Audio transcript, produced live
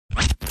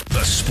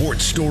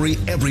sports story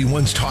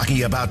everyone's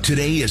talking about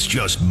today is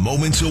just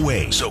moments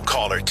away. So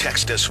call or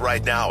text us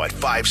right now at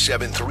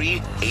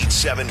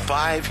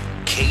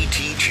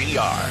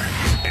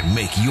 573-875-KTGR and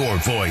make your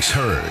voice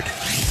heard.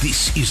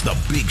 This is The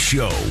Big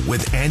Show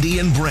with Andy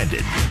and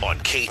Brendan on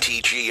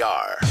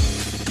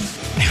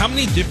KTGR. How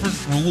many different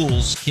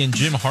rules can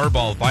Jim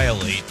Harbaugh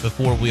violate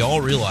before we all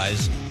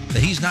realize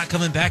that he's not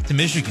coming back to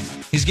Michigan?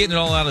 He's getting it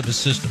all out of his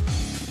system.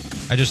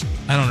 I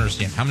don't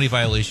understand. How many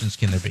violations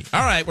can there be?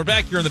 All right, we're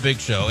back here on The Big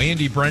Show.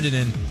 Andy, Brendan,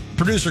 and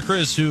producer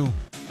Chris, who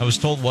I was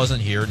told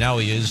wasn't here. Now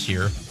he is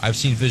here. I've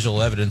seen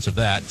visual evidence of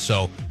that.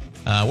 So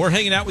we're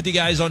hanging out with you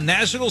guys on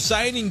National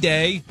Signing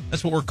Day.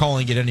 That's what we're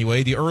calling it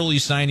anyway. The early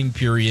signing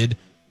period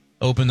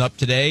opened up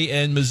today.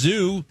 And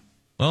Mizzou,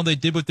 well, they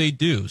did what they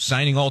do,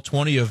 signing all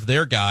 20 of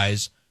their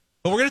guys.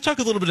 But we're going to talk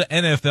a little bit of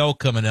NFL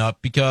coming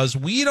up because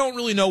we don't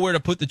really know where to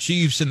put the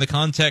Chiefs in the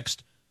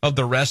context of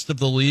the rest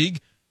of the league.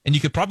 And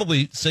you could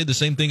probably say the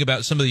same thing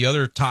about some of the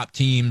other top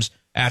teams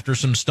after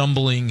some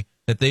stumbling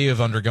that they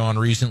have undergone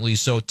recently.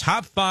 So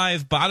top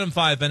 5, bottom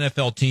 5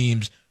 NFL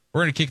teams.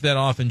 We're going to kick that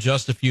off in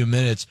just a few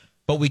minutes.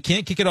 But we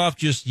can't kick it off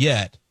just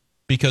yet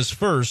because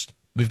first,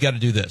 we've got to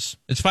do this.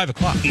 It's 5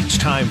 o'clock. It's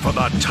time for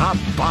the top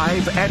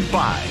 5 at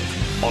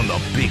 5 on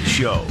The Big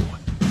Show.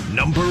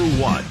 Number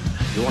 1.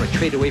 You want to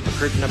trade away for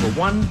curtain number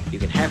 1, you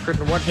can have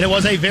curtain 1. And it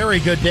was a very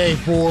good day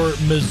for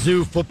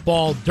Mizzou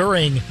football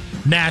during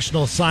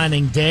National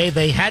Signing Day.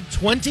 They had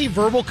 20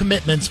 verbal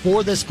commitments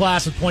for this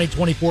class of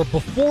 2024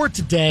 before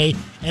today,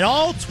 and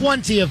all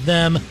 20 of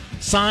them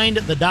signed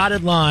the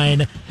dotted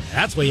line.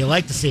 That's what you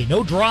like to see.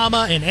 No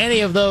drama in any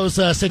of those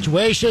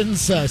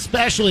situations,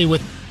 especially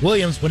with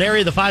Williams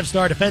Winery, the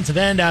 5-star defensive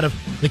end out of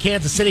the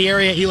Kansas City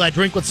area. Eli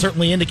Drinkwitz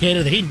certainly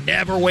indicated that he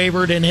never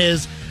wavered in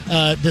his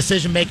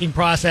decision-making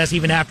process,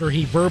 even after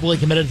he verbally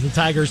committed to the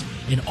Tigers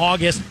in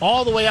August.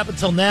 All the way up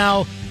until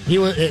now,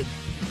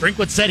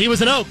 Drinkwitz said he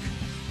was an Oak.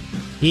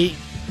 He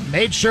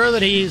made sure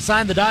that he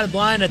signed the dotted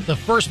line at the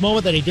first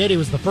moment that he did. He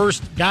was the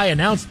first guy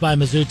announced by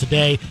Mizzou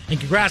today. And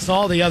congrats to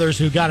all the others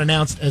who got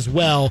announced as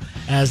well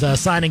as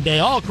signing day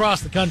all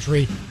across the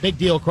country. Big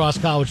deal across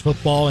college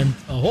football and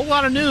a whole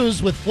lot of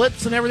news with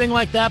flips and everything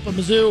like that. But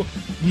Mizzou,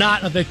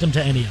 not a victim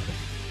to any of it.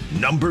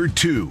 Number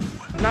 2.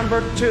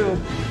 Number 2,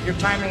 your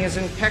timing is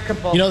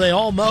impeccable. You know, they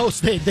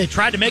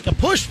tried to make a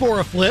push for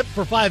a flip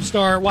for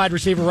 5-star wide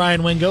receiver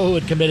Ryan Wingo, who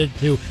had committed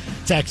to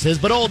Texas.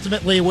 But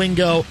ultimately,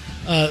 Wingo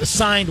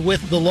signed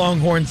with the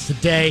Longhorns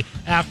today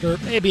after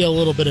maybe a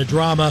little bit of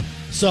drama.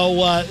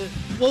 So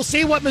we'll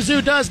see what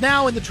Mizzou does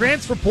now in the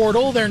transfer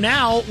portal. They're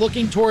now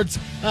looking towards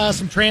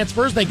some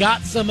transfers. They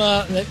got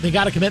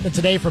a commitment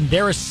today from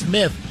Darius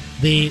Smith,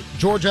 the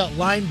Georgia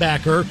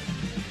linebacker.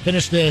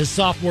 Finished his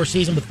sophomore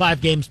season with 5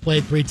 games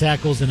played, 3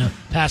 tackles, and a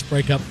pass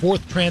breakup.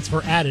 4th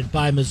transfer added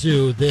by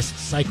Mizzou this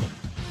cycle.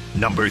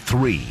 Number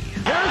 3.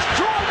 There's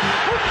Jordan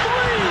for 3.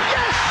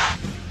 Yes!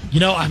 You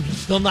know, I'm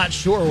still not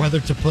sure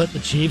whether to put the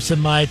Chiefs in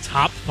my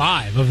top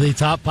 5 of the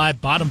top 5,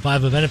 bottom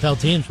 5 of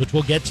NFL teams, which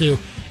we'll get to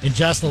in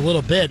just a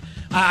little bit.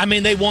 I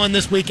mean, they won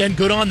this weekend.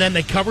 Good on them.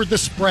 They covered the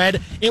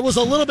spread. It was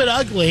a little bit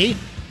ugly.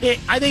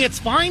 I think it's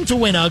fine to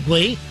win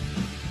ugly.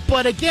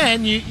 But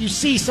again, you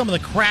see some of the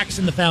cracks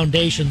in the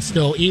foundation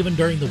still, even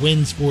during the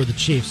wins for the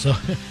Chiefs. So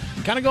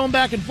kind of going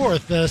back and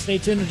forth. Stay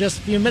tuned in just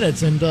a few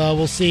minutes, and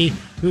we'll see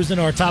who's in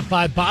our top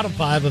 5, bottom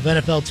 5 of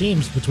NFL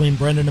teams between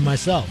Brendan and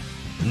myself.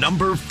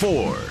 Number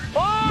 4.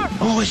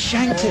 Oh,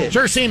 shanked it.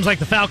 Sure seems like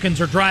the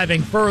Falcons are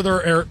driving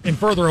further and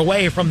further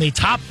away from the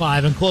top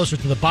 5 and closer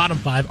to the bottom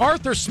 5.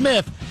 Arthur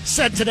Smith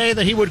said today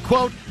that he would,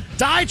 quote,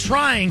 die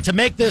trying to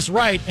make this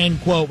right, end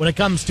quote, when it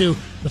comes to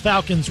the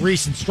Falcons'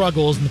 recent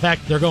struggles and the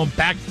fact that they're going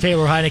back to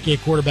Taylor Heineke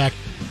at quarterback.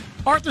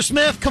 Arthur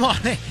Smith, come on.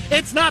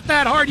 It's not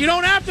that hard. You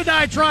don't have to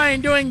die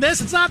trying doing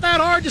this. It's not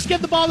that hard. Just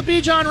give the ball to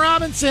Bijan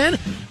Robinson,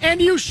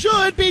 and you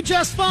should be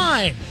just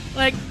fine.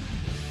 Like,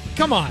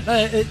 come on.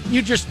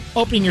 You're just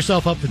opening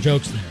yourself up for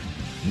jokes there.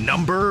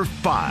 Number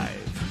 5.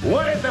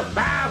 What is the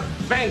 5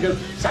 fingers?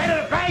 Say to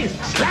the face.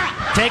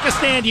 Slap. Take a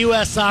stand,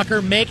 U.S.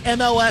 Soccer. Make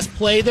MLS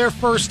play their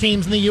first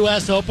teams in the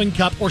U.S. Open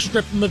Cup or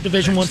strip them of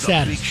Division I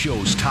status. The Big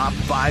Show's top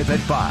 5 at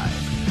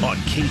 5 on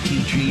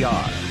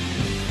KTGR.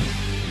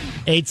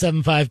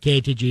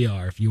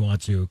 875-KTGR if you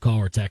want to call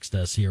or text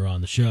us here on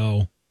the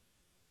show.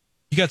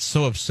 You got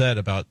so upset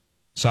about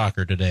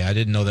soccer today. I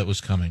didn't know that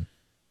was coming.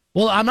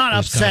 Well, I'm not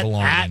upset kind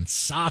of at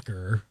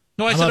soccer.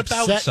 No, I said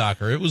about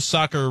soccer. It was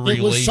soccer related.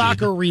 It was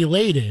soccer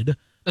related.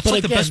 That's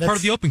like the best part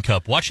of the Open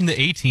Cup, watching the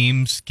A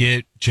teams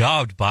get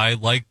jobbed by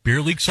like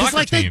beer league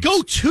soccer teams. They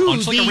go to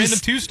on like a random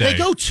Tuesday. They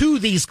go to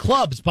these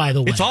clubs, by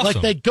the way. It's awesome.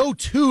 Like they go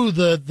to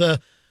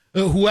the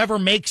whoever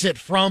makes it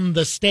from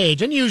the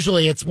stage, and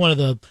usually it's one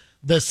of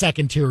the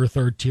second tier or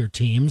third tier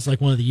teams,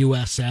 like one of the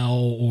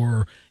USL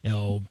or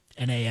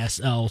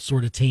NASL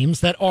sort of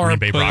teams that are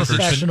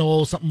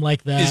professional, something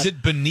like that. Is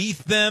it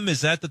beneath them?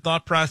 Is that the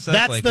thought process?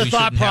 That's like the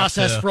thought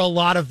process for a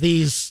lot of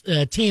these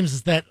teams,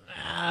 is that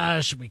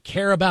should we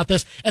care about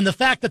this? And the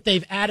fact that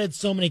they've added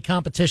so many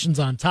competitions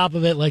on top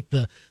of it, like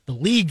the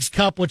Leagues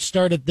Cup, which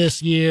started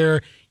this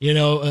year,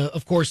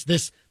 of course,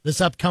 this this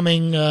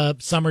upcoming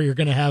summer, you're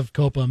going to have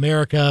Copa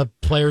America.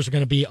 Players are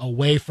going to be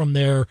away from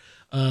their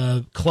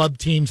club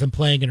teams and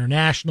playing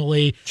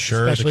internationally.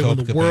 Sure, especially the when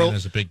Copa the World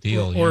is a big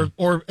deal.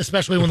 Or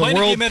especially when the Playing a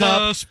World game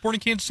Cup at Sporting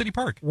Kansas City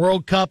Park.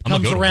 World Cup I'm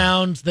gonna comes go to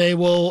around, they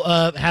will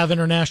have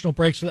international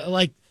breaks.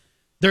 Like,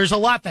 there's a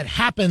lot that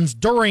happens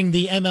during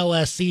the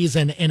MLS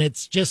season, and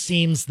it just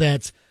seems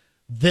that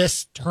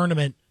this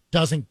tournament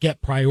doesn't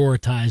get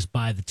prioritized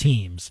by the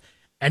teams.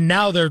 And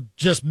now they're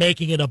just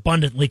making it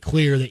abundantly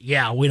clear that,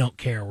 yeah, we don't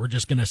care. We're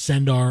just going to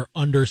send our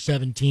under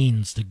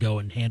 17s to go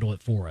and handle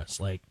it for us.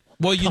 Like,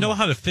 Well, you know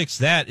how to fix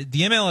that.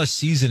 The MLS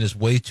season is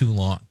way too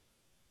long.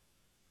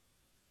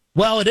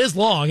 well, it is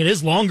long. It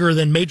is longer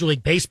than Major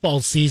League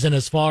Baseball's season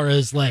as far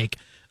as, like,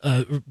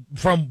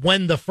 from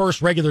when the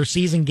first regular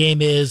season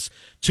game is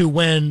to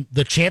when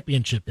the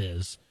championship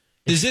is.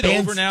 Is it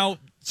over now?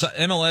 So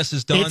MLS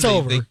is done. It's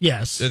over,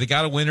 yes. They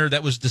got a winner.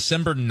 That was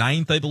December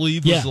 9th, I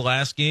believe, was the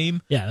last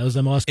game. Yeah, that was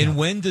MLS. And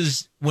when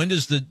does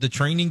the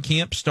training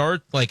camp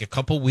start? Like a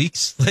couple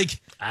weeks?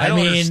 Like, I don't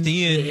understand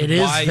it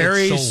is why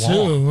very it's so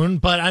long. soon,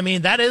 but I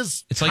mean, that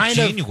is It's like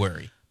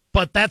January.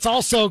 But that's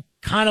also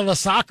kind of a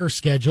soccer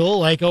schedule,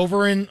 like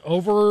over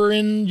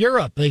in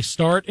Europe. They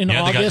start in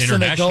Yeah, they got August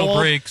and they international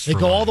breaks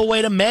go all the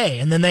way to May,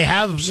 and then they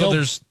have So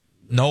there's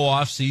no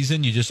off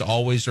season. You just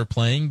always are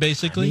playing,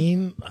 basically. I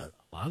mean, a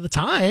lot of the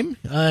time.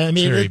 I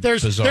mean, Very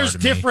there's bizarre to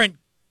me. different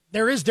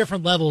there is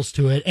different levels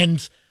to it,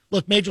 and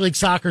look, Major League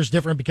Soccer is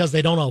different because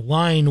they don't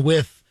align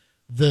with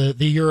the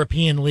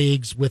European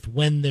leagues with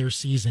when their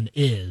season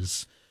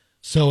is.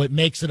 So it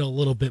makes it a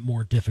little bit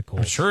more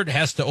difficult. I'm sure it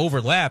has to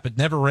overlap. It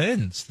never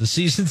ends. The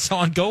season's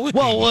ongoing.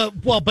 Well,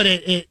 but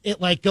it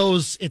like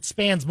goes. It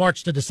spans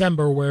March to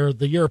December, where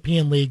the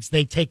European leagues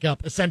they take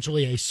up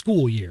essentially a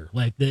school year.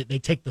 Like they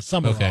take the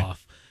summer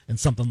off and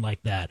something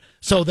like that.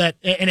 So that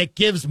and it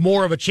gives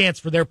more of a chance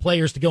for their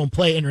players to go and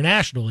play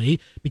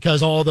internationally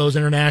because all those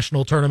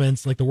international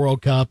tournaments like the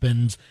World Cup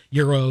and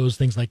Euros,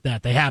 things like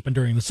that, they happen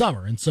during the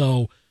summer, and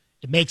so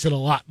it makes it a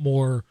lot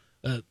more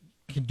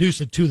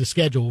conducive to the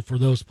schedule for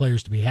those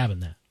players to be having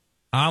that.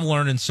 I'm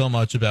learning so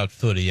much about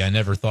footy. I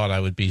never thought I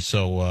would be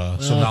so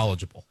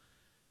knowledgeable.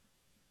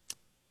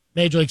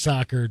 Major League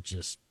Soccer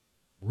just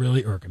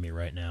really irking me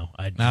right now.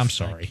 I'm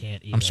sorry.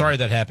 I'm sorry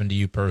that happened to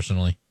you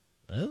personally.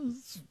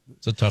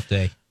 It's a tough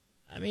day.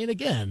 I mean,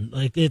 again,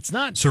 like it's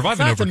not Survive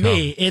and it's not to overcome.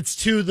 me. It's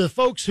to the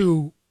folks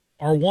who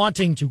are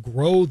wanting to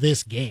grow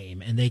this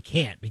game and they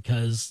can't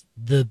because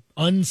the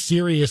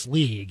unserious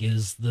league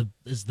is the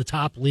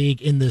top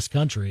league in this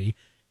country.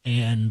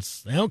 And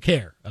they don't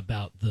care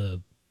about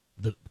the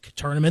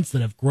tournaments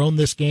that have grown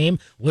this game,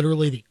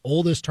 literally the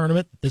oldest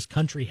tournament that this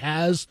country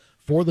has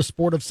for the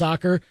sport of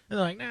soccer. And they're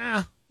like,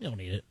 nah, you don't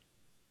need it.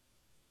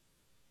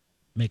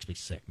 Makes me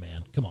sick,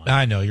 man. Come on.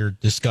 I know, you're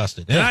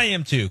disgusted. And I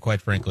am too, quite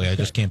frankly. I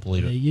just can't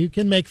believe it. You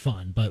can make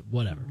fun, but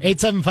whatever.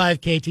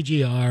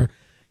 875-KTGR.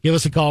 Give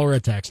us a call or a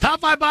text. Top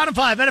 5, bottom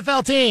 5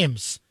 NFL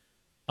teams.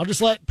 I'll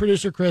just let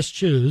producer Chris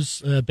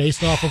choose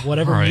based off of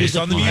whatever Right.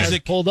 music On the he has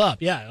music. pulled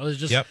up. Yeah, it was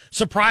just Yep.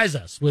 surprise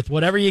us with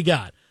whatever you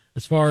got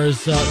as far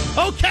as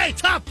okay,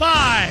 top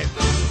 5.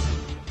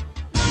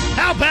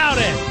 How about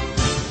it?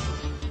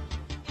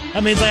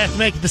 That means I have to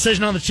make a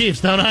decision on the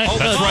Chiefs, don't I? Oh,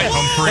 That's right,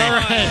 Humphrey. All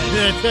right,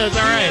 it's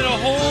all right. We had a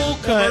whole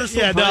commercial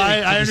Yeah, no, break I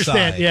to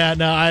understand. decide. Yeah,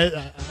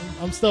 no,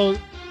 I'm still.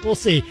 We'll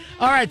see.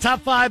 All right,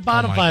 top 5,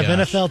 bottom Oh, 5 my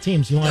gosh. NFL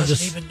teams. You want to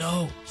just even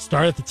know.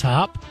 start at the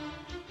top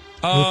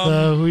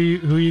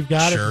with who you've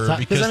got at the Sure, top?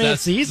 because I mean,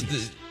 that's it's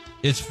easy.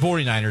 It's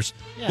 49ers,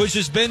 Yeah. which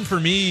has been for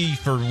me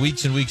for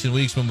weeks and weeks and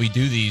weeks when we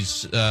do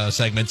these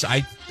segments.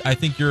 I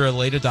think you're a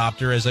late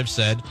adopter, as I've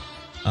said.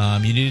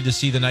 You needed to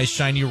see the nice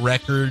shiny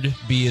record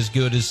be as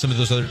good as some of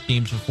those other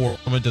teams before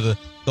coming to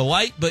the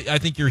light, but I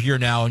think you're here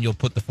now and you'll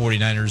put the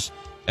 49ers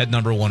at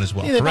number 1 as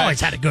well. They've Correct? always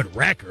had a good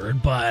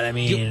record, but I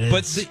mean,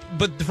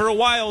 But for a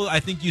while, I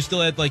think you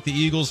still had like the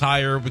Eagles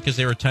higher because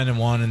they were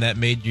 10-1, and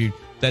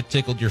that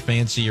tickled your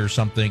fancy or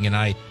something. And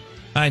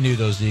I knew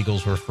those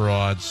Eagles were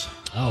frauds.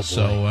 Oh, boy.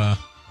 So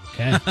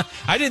okay.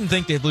 I didn't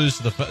think they'd lose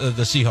to the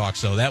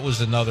Seahawks, though. That was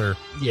another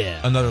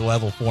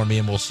level for me,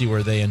 and we'll see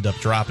where they end up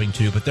dropping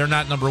to. But they're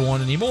not number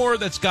 1 anymore.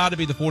 That's got to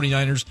be the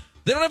 49ers.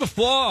 They don't have a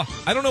flaw.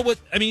 I don't know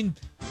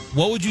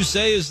what would you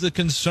say is the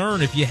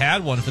concern if you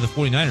had one for the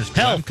 49ers? 'Cause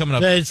Health. I'm coming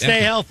up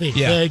Stay empty. healthy.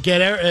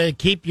 Yeah.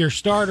 Keep your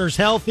starters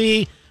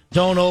healthy.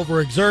 Don't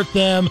overexert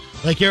them.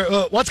 Like,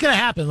 what's going to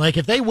happen? Like,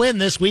 if they win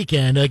this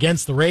weekend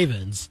against the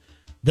Ravens,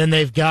 then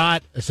they've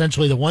got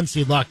essentially the 1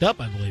 seed locked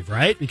up, I believe,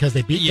 right? Because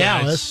they beat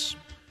Dallas.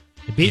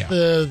 They beat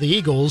the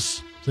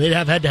Eagles, so they'd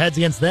have head-to-heads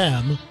against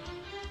them.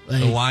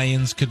 The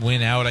Lions could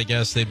win out. I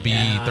guess they'd be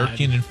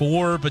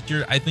 13-4, but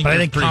I think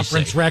pretty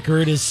conference safe.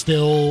 record is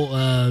still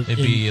It'd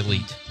be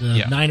elite.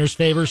 the Niners'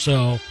 favor.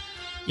 So,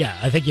 yeah,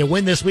 I think you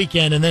win this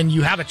weekend, and then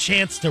you have a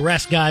chance to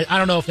rest guys. I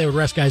don't know if they would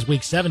rest guys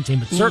week 17,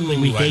 but certainly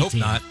week 18. I hope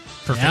not.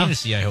 For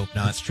fantasy, I hope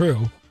not. That's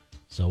true.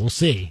 So we'll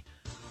see.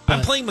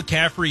 I'm playing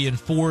McCaffrey in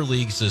 4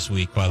 leagues this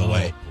week, by the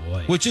way,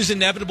 boy. which is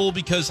inevitable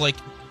because, like,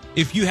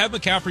 if you have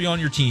McCaffrey on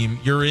your team,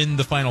 you're in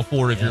the Final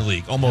Four of your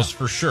league, almost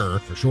for sure.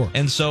 For sure.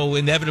 And so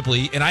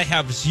inevitably, and I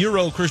have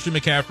 0 Christian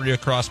McCaffrey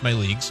across my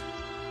leagues.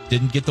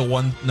 Didn't get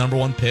the number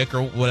one pick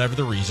or whatever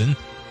the reason.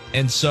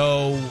 And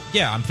so,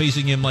 yeah, I'm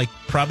facing him like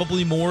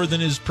probably more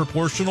than is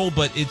proportional,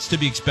 but it's to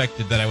be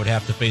expected that I would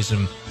have to face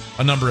him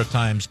a number of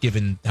times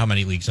given how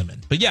many leagues I'm in.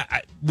 But yeah,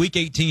 week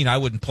 18, I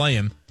wouldn't play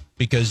him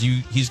because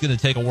he's going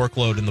to take a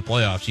workload in the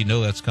playoffs. You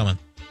know that's coming.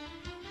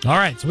 All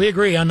right, so we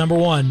agree on number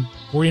 1,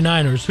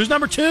 49ers. Who's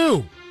number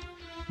 2?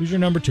 Who's your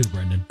number 2,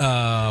 Brendan?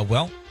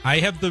 Well, I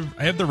have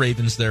the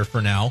Ravens there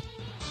for now,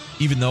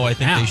 even though I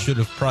think they should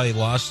have probably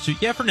lost to.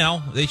 Yeah, for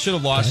now they should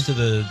have lost to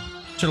the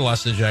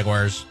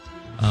Jaguars.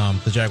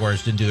 The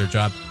Jaguars didn't do their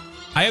job.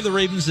 I have the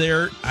Ravens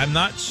there. I'm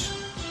not.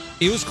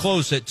 It was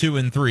close at 2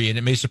 and 3, and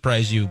it may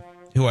surprise you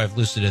who I've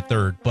listed at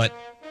third, but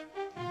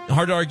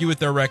hard to argue with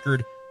their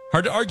record.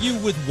 Hard to argue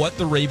with what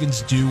the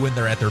Ravens do when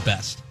they're at their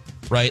best,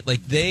 right?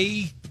 Like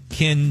they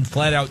can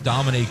flat out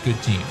dominate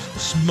good teams.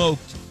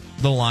 Smoked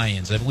the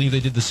Lions. I believe they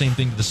did the same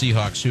thing to the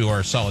Seahawks, who are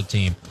a solid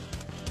team.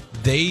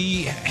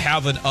 They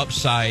have an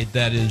upside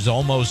that is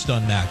almost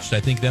unmatched. I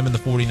think them and the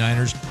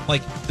 49ers,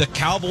 like the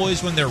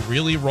Cowboys when they're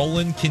really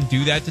rolling, can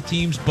do that to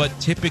teams, but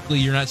typically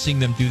you're not seeing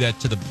them do that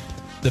to the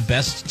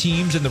best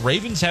teams, and the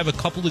Ravens have a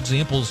couple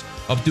examples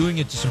of doing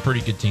it to some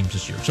pretty good teams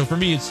this year. So for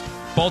me, it's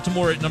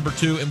Baltimore at number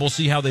 2, and we'll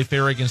see how they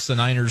fare against the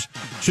Niners.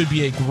 Should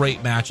be a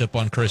great matchup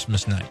on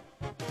Christmas night.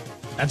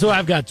 That's who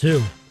I've got,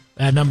 too.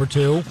 At number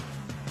 2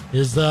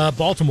 is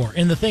Baltimore.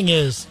 And the thing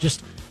is,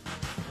 just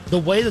the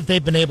way that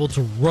they've been able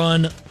to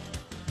run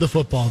the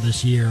football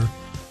this year.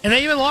 And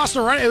they even lost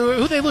a run.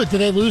 Who they lose? Did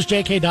they lose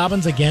J.K.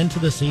 Dobbins again to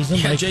the season?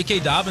 Yeah,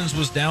 J.K. Dobbins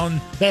was down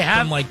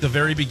from like the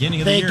very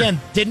beginning of the year. They,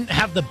 again, didn't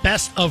have the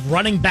best of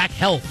running back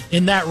health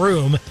in that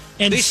room.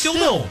 And they still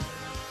don't.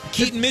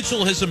 Keaton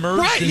Mitchell has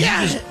emerged, and he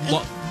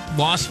just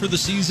lost for the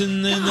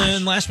season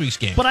in last week's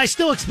game. But I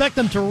still expect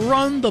them to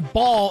run the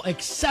ball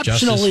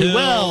exceptionally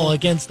well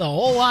against a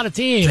whole lot of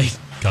teams.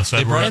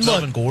 They brought up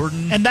Melvin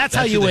Gordon. And that's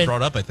how you win.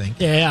 Brought up, I think.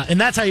 Yeah, and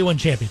that's how you win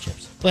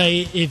championships.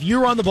 Like, if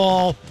you run the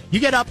ball, you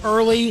get up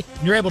early,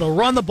 and you're able to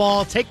run the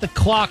ball, take the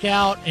clock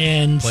out,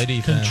 and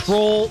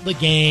control the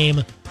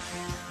game.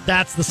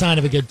 That's the sign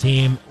of a good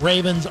team.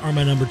 Ravens are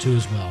my number 2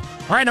 as well.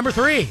 All right, number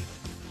 3.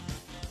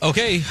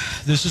 Okay,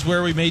 this is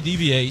where we may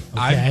deviate.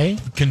 Okay.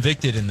 I'm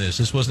convicted in this.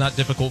 This was not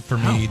difficult for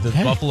me. The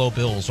Buffalo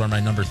Bills are my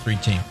number 3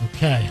 team.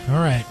 Okay, all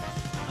right.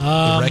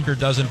 The record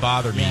doesn't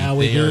bother me. Yeah,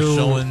 they are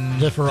showing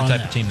the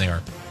type of team they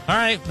are. All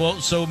right,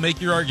 well, so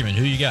make your argument.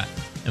 Who you got?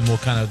 And we'll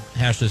kind of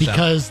hash this out.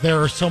 Because there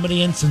are so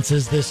many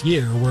instances this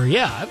year where,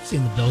 I've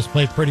seen the Bills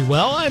play pretty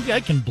well. I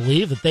can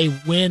believe that they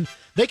win.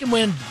 They can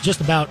win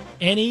just about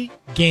any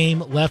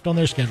game left on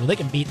their schedule. They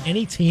can beat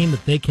any team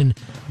that they can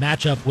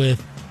match up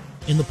with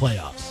in the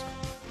playoffs.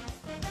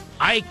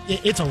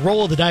 It's a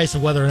roll of the dice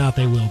of whether or not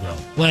they will go.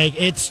 Like,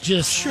 it's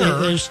just,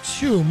 there's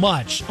too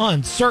much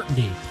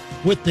uncertainty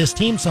with this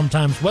team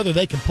sometimes, whether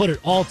they can put it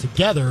all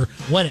together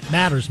when it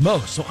matters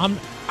most. So I'm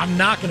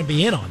not going to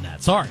be in on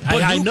that. Sorry.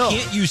 But I who know.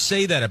 Can't you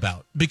say that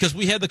about? Because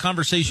we had the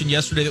conversation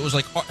yesterday that was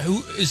like,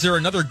 is there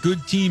another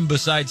good team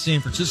besides San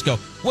Francisco?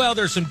 Well,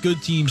 there's some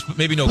good teams, but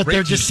maybe no great teams. But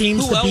there just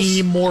seems to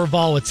be more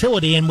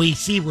volatility, and we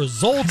see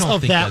results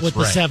of that with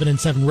the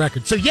 7-7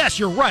 record. So, yes,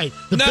 you're right.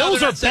 The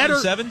Bills are better.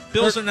 7-7?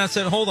 Bills are not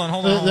 7. Hold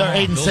on. They're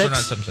 8-6. Bills are not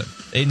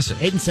 7-7. 8-6.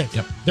 8-6.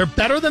 Yep. They're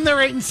better than their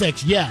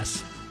 8-6,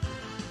 yes.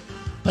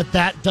 But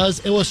that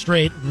does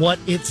illustrate what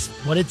it's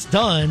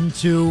done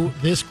to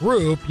this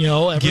group,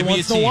 every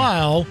once in a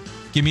while.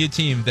 Give me a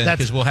team, then,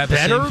 because we'll have the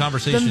same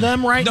conversation. Than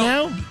them right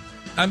now?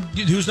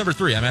 Who's number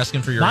 3? I'm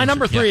asking for your My answer.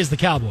 number 3 is the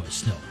Cowboys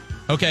still.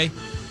 Okay.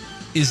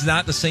 Is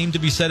not the same to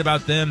be said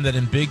about them that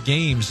in big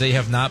games they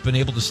have not been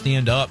able to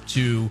stand up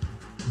to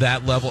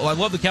that level? I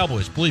love the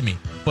Cowboys, believe me,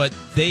 but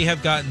they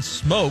have gotten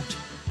smoked,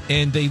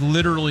 and they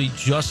literally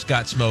just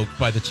got smoked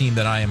by the team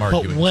that I am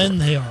arguing But when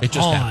for. they are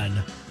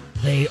on,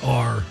 they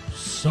are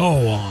so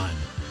on.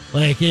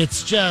 Like,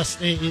 it's just,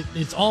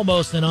 it's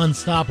almost an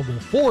unstoppable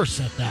force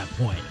at that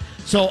point.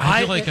 So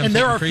I feel like I'm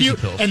there taking are crazy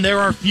pills. and there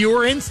are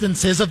fewer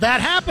instances of that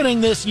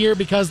happening this year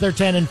because they're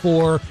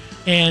 10-4,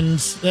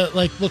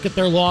 and look at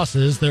their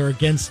losses. They're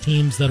against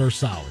teams that are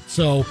solid.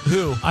 So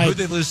who did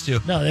they lose to?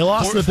 No, they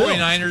lost to the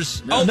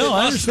 49ers. Bills. They I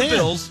lost understand. to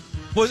the Bills.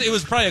 It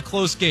was probably a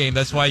close game.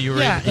 That's why you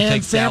were able to and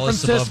take San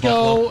Dallas Francisco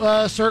above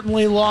Buffalo.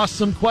 Certainly lost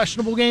some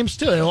questionable games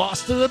too. They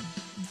lost to the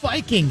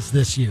Vikings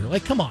this year.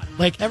 Like, come on.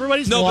 Like,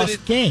 everybody's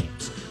lost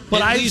games.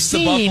 But at least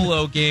the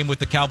Buffalo game with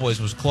the Cowboys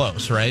was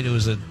close, right? It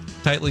was a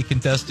tightly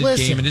contested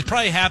game, and it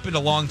probably happened a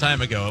long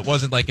time ago. It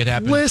wasn't like it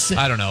happened,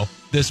 I don't know,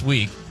 this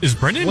week. Is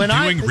Brendan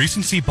doing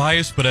recency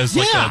bias, but as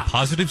like a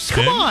positive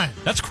spin? Come on.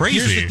 That's crazy.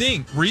 Here's the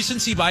thing.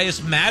 Recency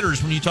bias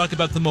matters when you talk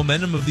about the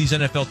momentum of these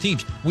NFL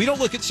teams. We don't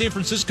look at San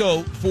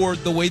Francisco for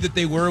the way that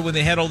they were when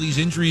they had all these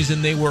injuries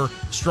and they were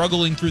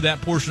struggling through that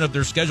portion of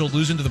their schedule,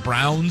 losing to the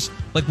Browns.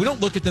 Like, we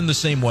don't look at them the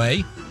same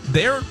way.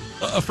 They're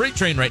a freight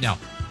train right now.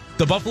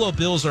 The Buffalo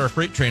Bills are a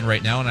freight train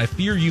right now, and I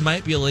fear you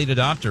might be a late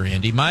adopter,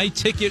 Andy. My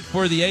ticket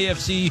for the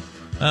AFC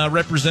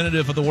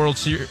representative of the World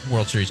Series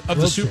of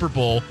the Super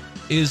Bowl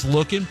is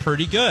looking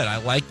pretty good. I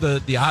like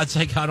the odds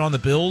I got on the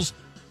Bills.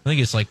 I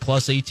think it's like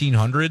plus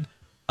 1,800.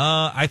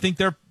 I think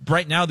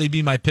right now they'd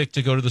be my pick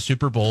to go to the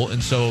Super Bowl,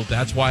 and so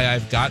that's why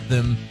I've got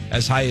them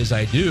as high as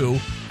I do.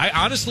 I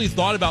honestly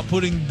thought about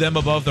putting them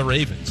above the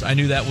Ravens. I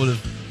knew that would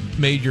have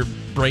made your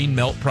brain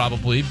melt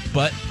probably,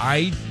 but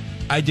I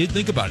did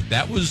think about it.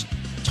 That was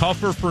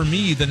tougher for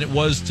me than it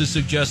was to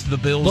suggest the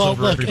Bills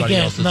over everybody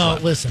else.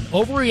 Listen,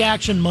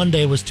 overreaction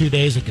Monday was 2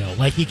 days ago.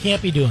 Like, you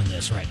can't be doing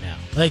this right now.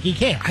 Like, you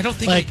can't. I don't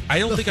think I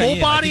am. Full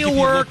body of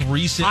work.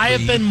 Recently, I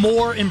have been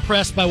more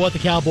impressed by what the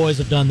Cowboys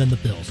have done than the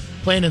Bills.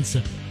 Plain and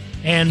simple.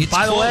 And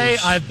by the way,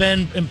 I've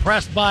been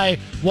impressed by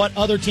what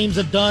other teams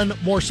have done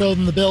more so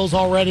than the Bills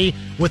already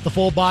with the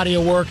full body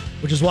of work,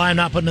 which is why I'm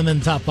not putting them in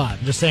the top 5.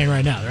 I'm just saying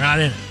right now, they're not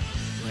in it.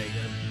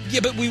 Yeah,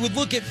 but we would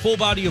look at full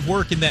body of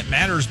work, and that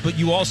matters. But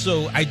you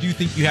also, I do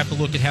think you have to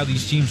look at how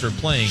these teams are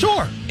playing.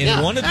 Sure.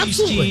 And one of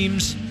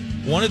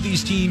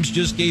these teams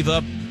just gave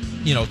up,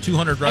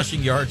 200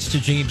 rushing yards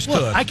to James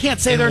Cook. I can't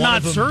say they're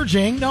not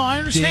surging. No, I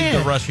understand.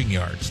 Did the rushing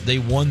yards. They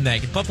won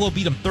that. Buffalo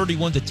beat them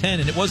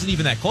 31-10, and it wasn't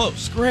even that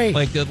close. Great.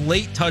 Like a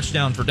late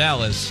touchdown for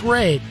Dallas.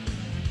 Great.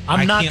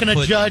 I'm not going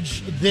to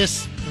judge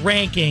this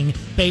ranking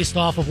based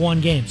off of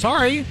one game.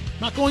 Sorry,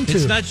 not going to.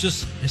 It's not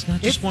just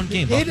one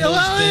game.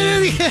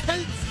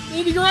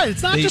 You're right.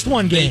 It's not just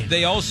one game.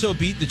 They also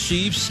beat the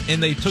Chiefs,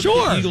 and they took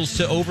the Eagles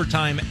to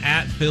overtime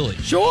at Philly.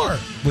 Sure.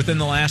 Within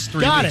the last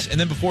 3 weeks. And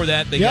then before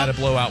that, they got a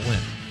blowout win.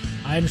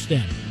 I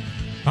understand.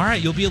 All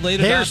right, you'll be a late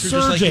adopter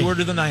just like you were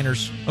to the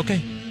Niners.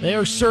 Okay. They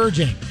are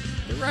surging.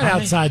 They're right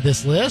outside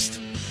this list.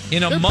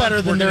 In a They're month,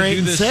 better than their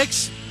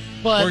 8-6.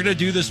 But we're going to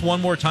do this one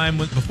more time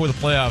before the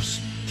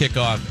playoffs kick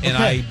off, and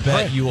I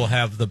bet you will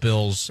have the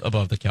Bills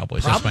above the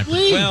Cowboys.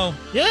 Probably. That's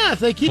if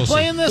they keep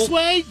playing this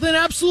way, then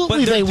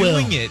absolutely they will. But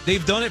they're doing it.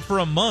 They've done it for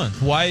a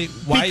month. Why?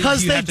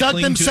 Because they've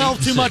dug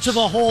themselves too much of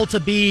a hole to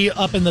be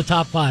up in the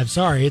top 5.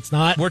 Sorry, it's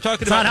not. We're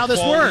talking about how this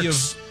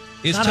works.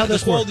 It's not the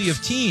quality of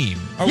team.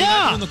 Are we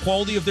not doing the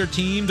quality of their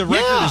team? The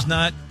record is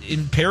not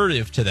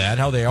imperative to that,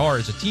 how they are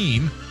as a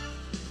team.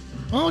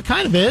 Well, it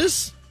kind of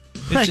is.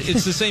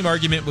 It's the same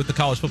argument with the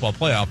college football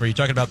playoff. Are you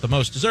talking about the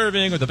most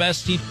deserving or the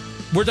best team?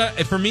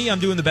 For me, I'm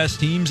doing the best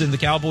teams, and the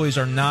Cowboys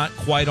are not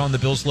quite on the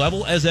Bills'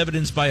 level, as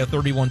evidenced by a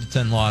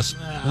 31-10 loss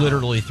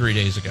literally 3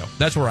 days ago.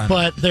 That's where I'm.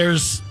 But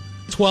there's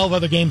 12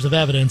 other games of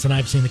evidence, and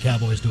I've seen the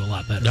Cowboys do a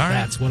lot better.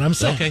 That's what I'm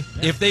saying. Okay.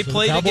 Yeah. If they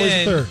played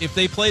again, if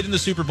they played in the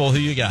Super Bowl, who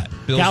you got?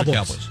 Bills or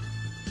Cowboys?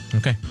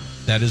 Okay.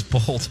 That is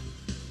bold.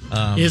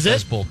 Is it?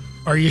 That's bold.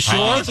 Are you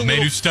sure? It's a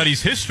man who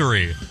studies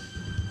history.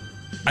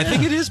 I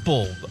think it is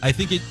bold. I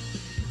think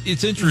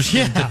it's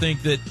interesting to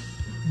think that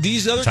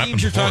these other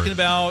teams you're talking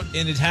about,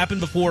 and it's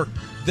happened before,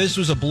 this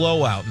was a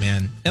blowout,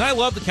 man. And I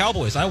love the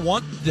Cowboys. I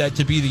want that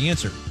to be the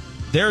answer.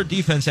 Their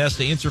defense has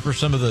to answer for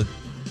some of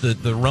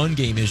the run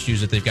game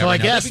issues that they've got now.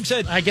 That being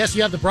said, I guess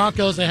you have the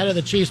Broncos ahead of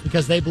the Chiefs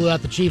because they blew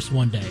out the Chiefs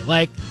one day.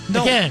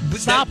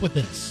 Stop with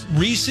this.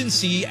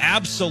 Recency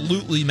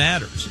absolutely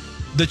matters.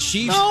 The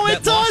Chiefs. No,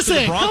 it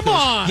doesn't. Broncos, come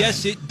on.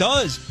 Yes, it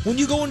does. When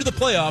you go into the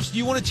playoffs, do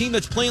you want a team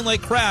that's playing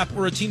like crap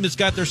or a team that's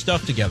got their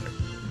stuff together?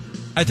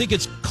 I think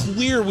it's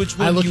clear which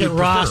one you would prefer. I look at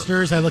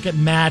rosters. I look at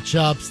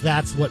matchups.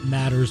 That's what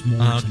matters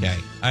more. Okay.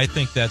 I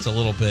think that's a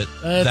little bit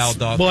thou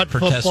doth what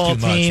protest too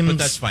much, but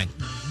that's fine.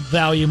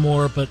 Value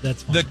more, but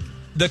that's fine.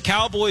 The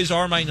Cowboys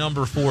are my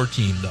number 4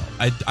 team, though.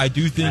 I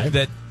do think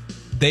that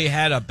they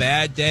had a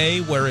bad day,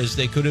 whereas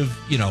they could have,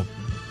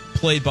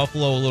 played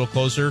Buffalo a little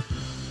closer.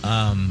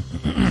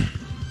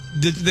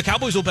 The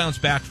Cowboys will bounce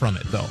back from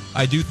it, though.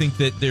 I do think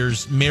that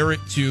there's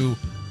merit to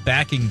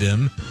backing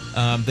them.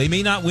 They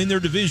may not win their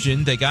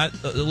division. They got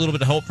a little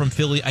bit of help from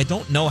Philly. I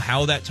don't know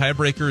how that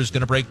tiebreaker is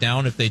going to break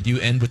down if they do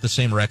end with the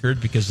same record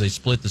because they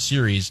split the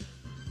series.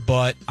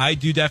 But I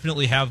do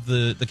definitely have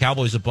the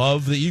Cowboys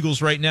above the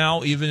Eagles right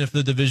now, even if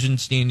the division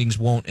standings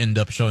won't end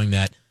up showing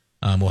that.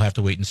 We'll have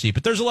to wait and see.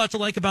 But there's a lot to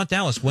like about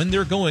Dallas. When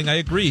they're going, I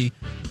agree.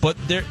 But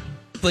they're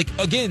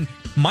again,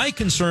 my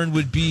concern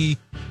would be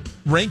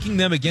ranking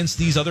them against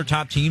these other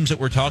top teams that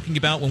we're talking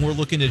about when we're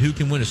looking at who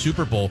can win a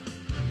Super Bowl.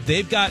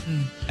 They've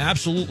gotten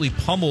absolutely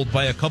pummeled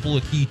by a couple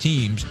of key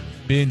teams,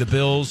 being the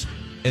Bills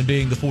and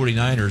being the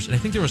 49ers. And I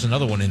think there was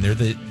another one in there.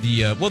 The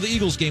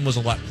Eagles game was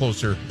a lot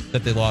closer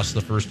that they lost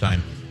the first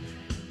time.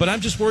 But I'm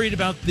just worried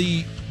about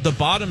the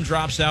bottom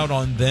drops out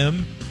on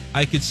them.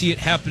 I could see it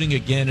happening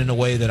again in a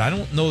way that I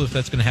don't know if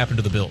that's going to happen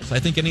to the Bills. I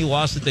think any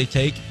loss that they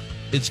take,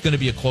 it's going to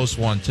be a close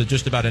one to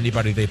just about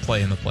anybody they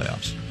play in the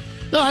playoffs.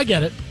 No, I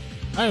get it.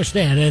 I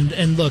understand.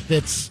 And look,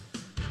 that's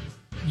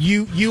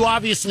you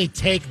obviously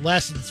take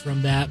lessons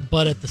from that,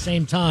 but at the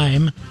same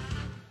time,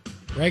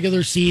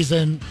 regular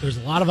season, there's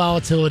a lot of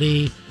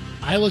volatility.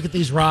 I look at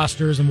these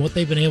rosters and what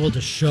they've been able to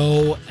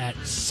show at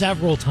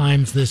several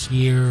times this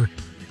year.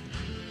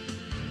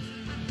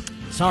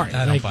 Sorry,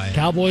 I don't buy it.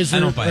 Cowboys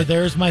are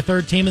there's my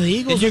 3rd team, and the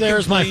Eagles are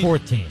there's my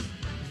 4th team.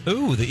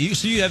 Ooh,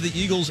 so you have the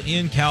Eagles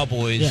and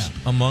Cowboys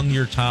among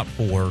your top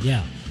 4.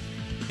 Yeah.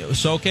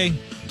 So, okay,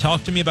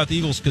 talk to me about the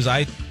Eagles, because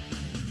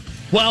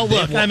Well,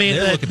 look,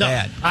 They're looking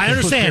bad. I They look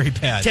understand. very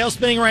bad. Tail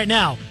spinning right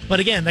now. But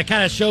again, that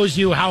kind of shows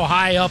you how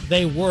high up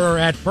they were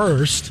at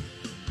first.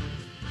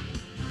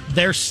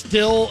 They're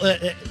still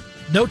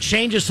no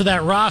changes to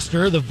that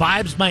roster. The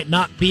vibes might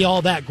not be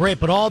all that great,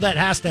 but all that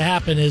has to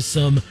happen is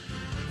some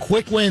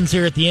quick wins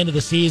here at the end of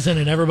the season,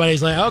 and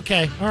everybody's like,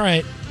 okay, all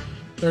right,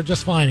 they're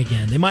just fine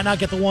again. They might not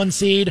get the 1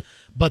 seed,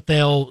 but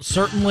they'll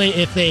certainly,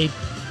 if they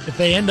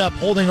end up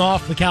holding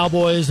off the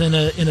Cowboys in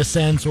a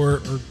sense,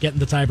 or getting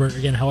the tiebreaker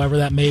again, however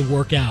that may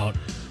work out,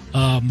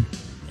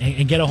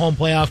 and get a home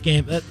playoff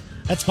game,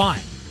 that's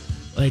fine.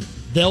 Like,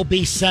 they'll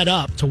be set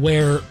up to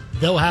where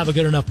they'll have a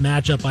good enough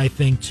matchup, I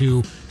think,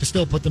 to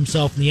still put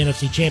themselves in the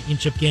NFC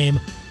Championship game,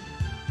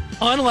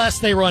 unless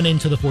they run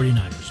into the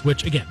 49ers,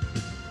 which, again,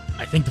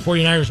 I think the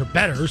 49ers are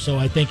better, so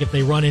I think if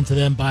they run into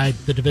them by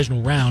the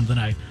divisional round, then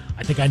I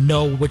think I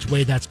know which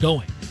way that's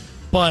going.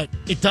 But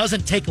it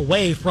doesn't take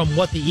away from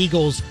what the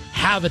Eagles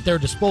have at their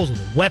disposal.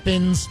 The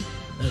weapons.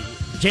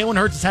 Jalen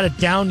Hurts has had a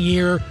down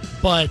year,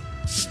 but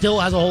still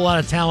has a whole lot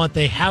of talent.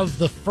 They have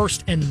the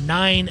 1st and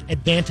 9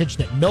 advantage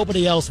that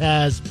nobody else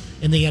has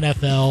in the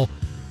NFL.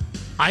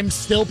 I'm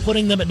still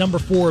putting them at number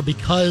 4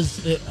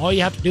 because all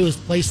you have to do is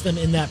place them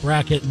in that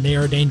bracket, and they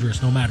are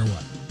dangerous no matter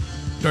what.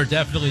 They're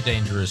definitely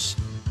dangerous.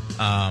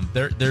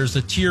 There's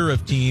a tier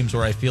of teams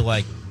where I feel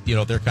like,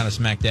 they're kind of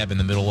smack dab in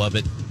the middle of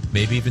it,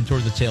 maybe even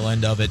toward the tail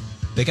end of it.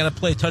 They got to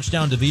play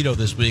touchdown DeVito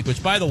this week,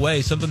 which, by the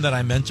way, something that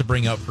I meant to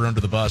bring up for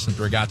Under the Bus and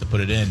forgot to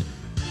put it in.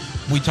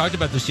 We talked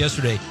about this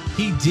yesterday.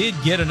 He did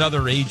get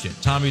another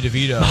agent, Tommy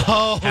DeVito.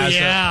 Oh,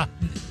 yeah.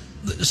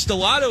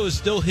 Stellato is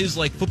still his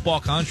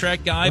football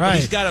contract guy, right, but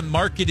he's got a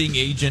marketing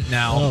agent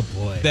now. Oh,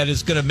 boy. That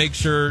is going to make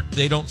sure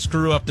they don't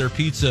screw up their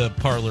pizza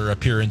parlor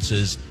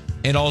appearances.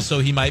 And also,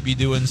 he might be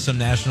doing some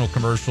national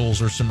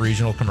commercials or some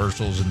regional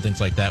commercials and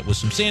things like that with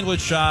some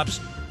sandwich shops,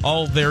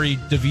 all very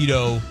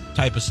DeVito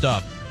type of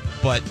stuff.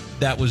 But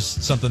that was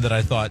something that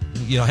I thought,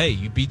 hey,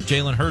 you beat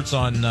Jalen Hurts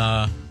on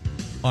a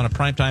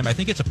primetime. I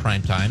think it's a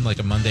primetime, like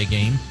a Monday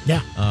game.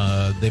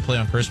 Yeah. They play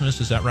on Christmas.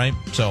 Is that right?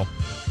 So,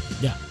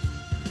 yeah.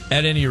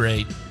 At any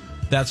rate,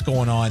 that's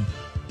going on.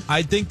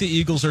 I think the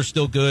Eagles are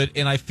still good,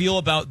 and I feel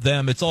about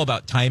them, it's all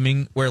about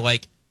timing, where,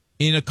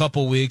 in a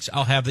couple weeks,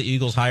 I'll have the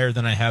Eagles higher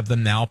than I have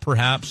them now,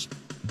 perhaps.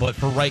 But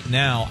for right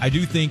now, I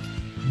do think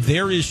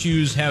their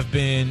issues have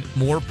been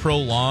more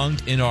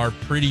prolonged and are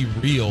pretty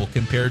real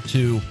compared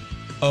to,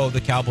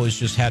 the Cowboys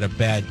just had a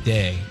bad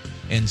day.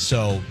 And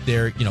so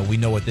we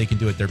know what they can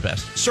do at their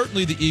best.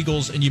 Certainly the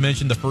Eagles, and you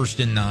mentioned the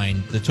 1st and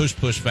 9, the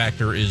tush-push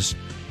factor is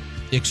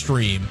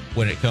extreme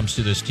when it comes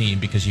to this team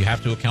because you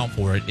have to account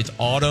for it. It's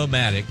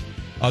automatic,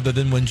 other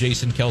than when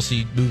Jason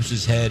Kelsey moves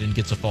his head and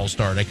gets a false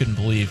start. I couldn't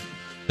believe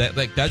that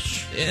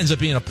ends up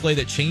being a play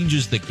that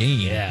changes the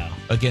game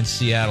against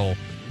Seattle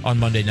on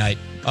Monday night.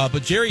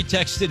 But Jerry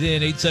texted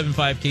in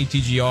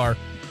 875-KTGR,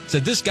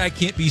 said, this guy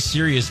can't be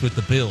serious with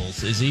the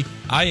Bills, is he?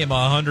 I am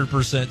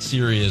 100%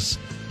 serious.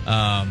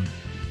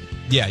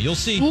 Yeah, you'll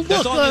see. Well,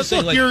 That's all I'm gonna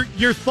say.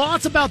 Your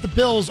thoughts about the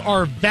Bills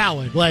are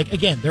valid.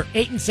 Again, they're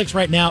 8-6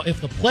 right now.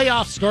 If the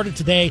playoffs started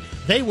today,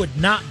 they would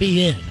not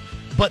be in.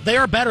 But they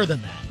are better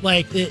than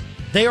that.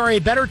 They are a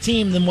better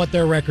team than what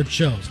their record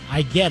shows.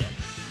 I get it.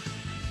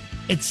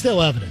 It's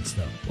still evidence,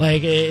 though.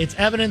 It's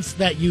evidence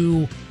that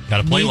you got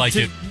to play like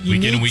it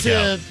week in and week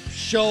out.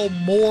 Show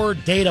more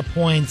data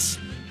points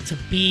to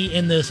be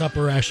in this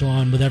upper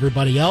echelon with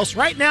everybody else.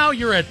 Right now,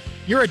 you're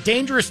a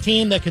dangerous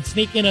team that could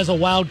sneak in as a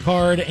wild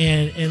card.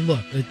 And look,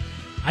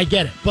 I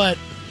get it, but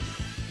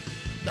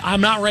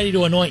I'm not ready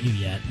to anoint you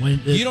yet.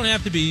 You don't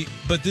have to be,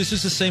 but this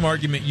is the same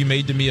argument you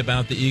made to me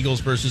about the Eagles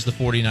versus the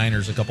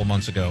 49ers a couple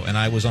months ago, and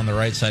I was on the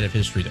right side of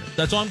history there.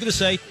 That's all I'm going to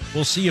say.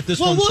 We'll see if this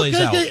one plays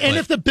out. And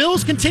if the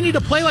Bills continue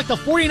to play like the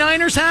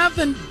 49ers have,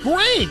 then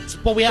great.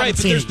 But we haven't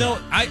seen it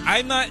yet.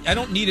 I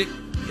don't need it.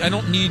 I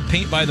don't need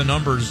paint by the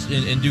numbers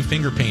and do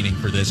finger painting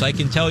for this. I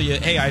can tell you,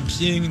 hey, I'm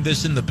seeing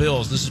this in the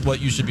Bills. This is what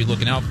you should be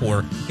looking out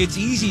for. It's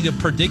easy to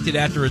predict it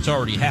after it's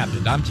already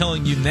happened. I'm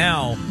telling you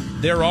now,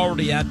 they're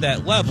already at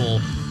that level.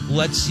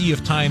 Let's see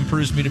if time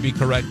proves me to be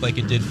correct like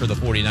it did for the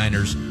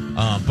 49ers.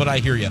 But I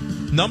hear you.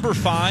 Number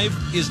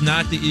 5 is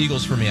not the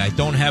Eagles for me. I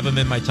don't have them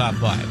in my top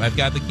 5. I've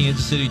got the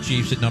Kansas City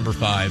Chiefs at number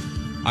 5.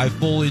 I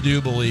fully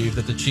do believe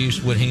that the Chiefs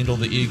would handle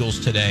the Eagles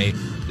today.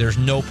 There's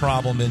no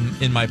problem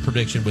in my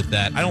prediction with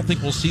that. I don't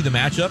think we'll see the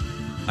matchup.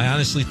 I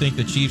honestly think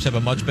the Chiefs have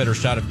a much better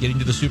shot of getting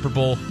to the Super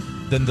Bowl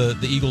than the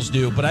Eagles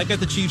do. But I've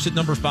got the Chiefs at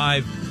number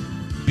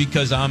 5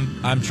 because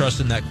I'm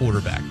trusting that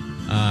quarterback.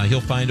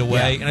 He'll find a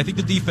way. And I think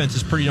the defense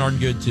is pretty darn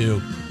good,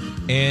 too.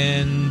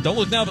 And don't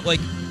look now, but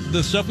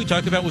the stuff we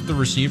talked about with the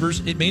receivers,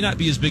 it may not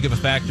be as big of a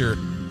factor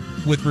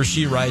with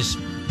Rashee Rice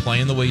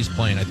playing the way he's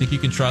playing. I think you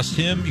can trust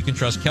him. You can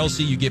trust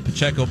Kelsey. You get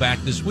Pacheco back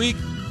this week.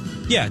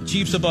 Yeah,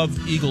 Chiefs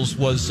above Eagles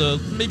was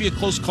maybe a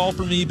close call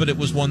for me, but it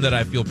was one that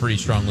I feel pretty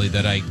strongly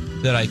that I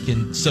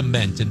can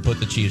cement and put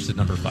the Chiefs at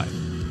number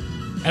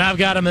 5. And I've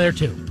got them there,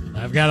 too.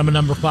 I've got them at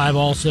number 5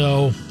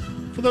 also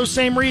for those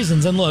same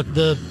reasons. And look,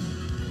 the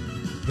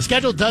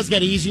schedule does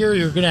get easier.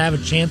 You're going to have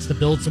a chance to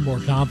build some more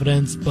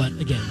confidence. But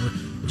again,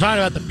 we're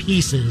talking about the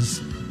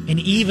pieces. And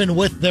even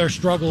with their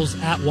struggles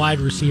at wide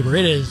receiver,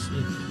 it's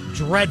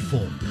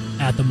dreadful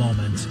at the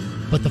moment.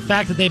 But the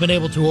fact that they've been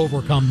able to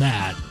overcome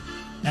that,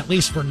 at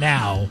least for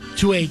now,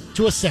 to a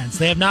sense,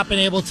 they have not been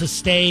able to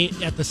stay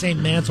at the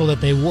same mantle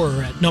that they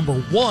were at number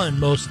one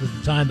most of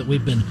the time that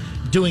we've been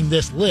doing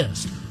this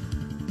list.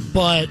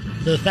 But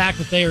the fact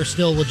that they are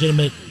still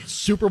legitimate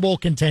Super Bowl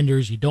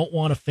contenders, you don't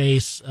want to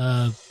face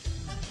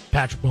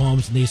Patrick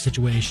Mahomes in these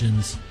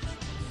situations,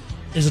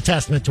 is a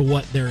testament to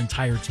what their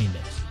entire team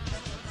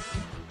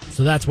is.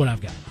 So that's what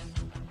I've got.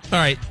 All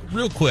right,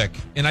 real quick,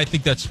 and I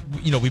think that's,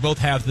 we both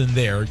have them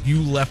there.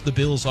 You left the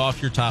Bills off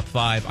your top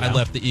five. Yeah. I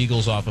left the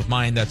Eagles off of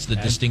mine. That's the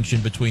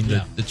distinction between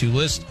the two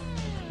lists.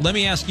 Let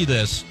me ask you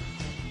this.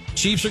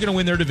 Chiefs are going to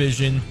win their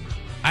division.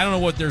 I don't know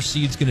what their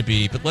seed's going to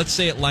be, but let's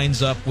say it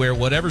lines up where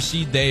whatever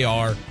seed they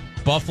are,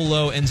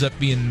 Buffalo ends up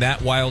being that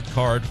wild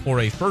card for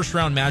a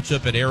first-round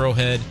matchup at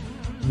Arrowhead.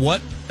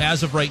 What,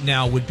 as of right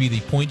now, would be the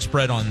point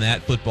spread on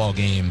that football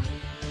game?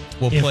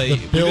 We'll if play.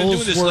 The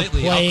Bills were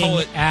lately. I'll call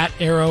it at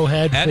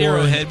Arrowhead at for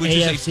Arrowhead, which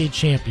AFC is a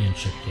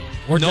championship game.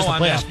 Or no, just a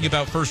I'm asking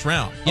about first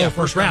round. Yeah,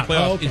 first round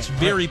playoff. Oh, okay. It's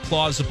very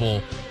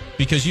plausible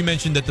because you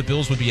mentioned that the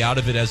Bills would be out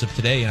of it as of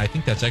today, and I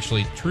think that's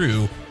actually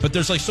true. But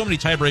there's so many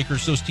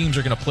tiebreakers. Those teams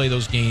are going to play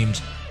those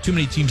games. Too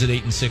many teams at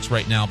 8-6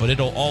 right now, but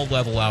it'll all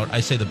level out.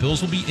 I say the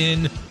Bills will be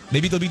in.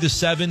 Maybe they'll be the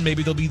 7.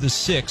 Maybe they'll be the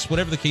 6.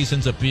 Whatever the case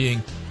ends up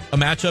being, a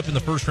matchup in the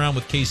first round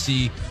with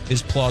KC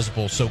is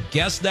plausible. So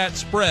guess that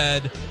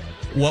spread.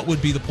 What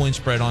would be the point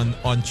spread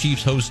on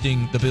Chiefs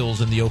hosting the Bills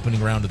in the opening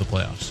round of the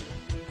playoffs?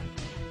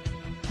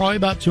 Probably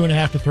about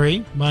 2.5 to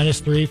 3,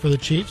 -3 for the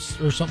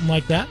Chiefs or something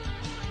like that.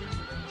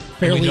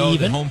 Fairly and we know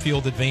even. The home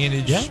field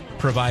advantage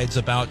provides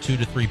about 2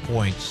 to 3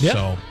 points. Yep.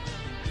 So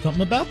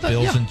something about that.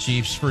 Bills and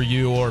Chiefs for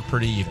you are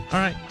pretty even. All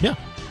right. Yeah.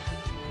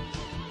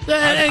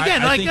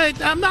 Again,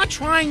 I'm not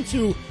trying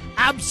to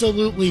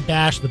absolutely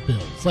bash the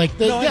Bills.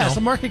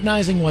 I'm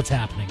recognizing what's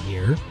happening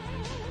here.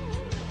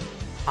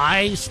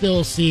 I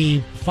still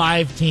see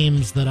 5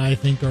 teams that I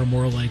think are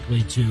more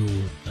likely to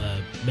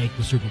make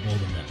the Super Bowl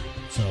than them.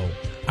 So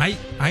I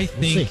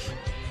think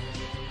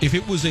if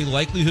it was a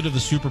likelihood of the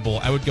Super Bowl,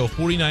 I would go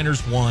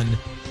 49ers 1,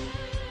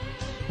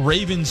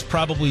 Ravens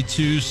probably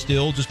 2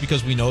 still, just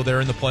because we know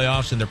they're in the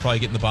playoffs and they're probably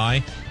getting the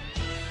bye.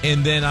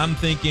 And then I'm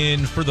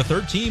thinking for the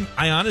third team,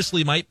 I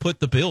honestly might put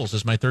the Bills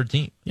as my third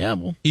team. Yeah,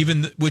 well,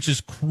 which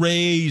is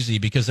crazy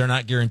because they're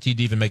not guaranteed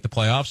to even make the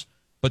playoffs.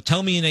 But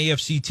tell me an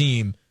AFC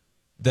team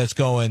that's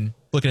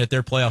looking at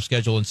their playoff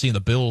schedule and seeing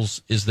the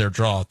Bills is their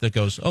draw that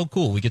goes, oh,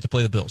 cool, we get to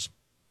play the Bills.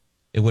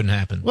 It wouldn't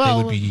happen. Well,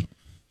 they would be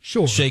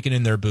shaking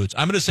in their boots.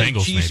 I'm going to say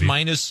Bengals,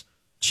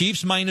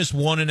 Chiefs minus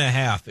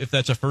 1.5 if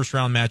that's a first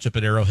round matchup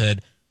at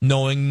Arrowhead.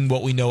 Knowing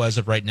what we know as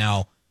of right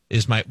now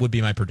would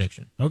be my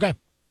prediction. Okay,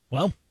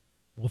 well,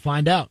 we'll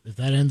find out if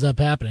that ends up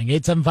happening.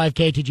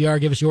 875-KTGR,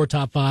 give us your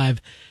top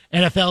 5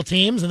 NFL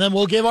teams, and then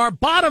we'll give our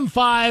bottom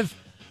 5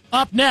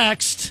 up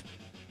next,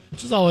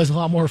 which is always a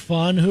lot more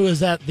fun. Who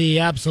is at the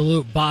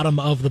absolute bottom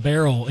of the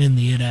barrel in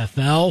the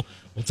NFL?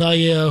 We'll tell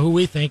you who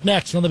we think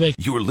next on The Big.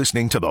 You're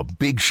listening to The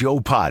Big Show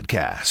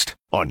podcast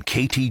on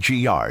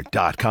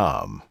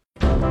KTGR.com.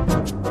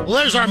 Well,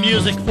 there's our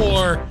music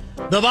for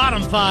the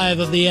bottom 5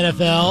 of the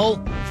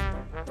NFL.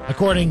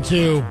 According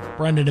to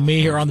Brendan and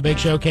me here on The Big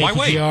Show,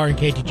 KTGR and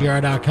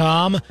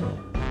KTGR.com.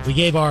 We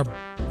gave our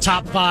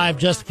top 5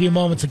 just a few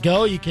moments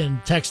ago. You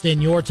can text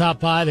in your top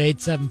 5,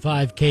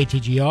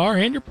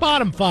 875-KTGR, and your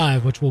bottom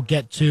 5, which we'll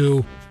get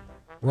to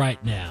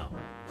right now.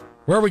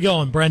 Where are we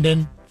going,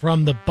 Brendan?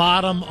 From the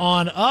bottom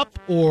on up,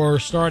 or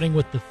starting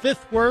with the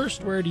 5th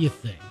worst? Where do you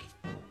think?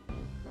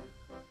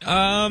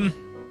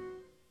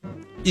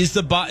 Is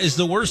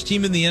the worst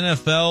team in the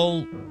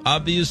NFL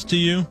obvious to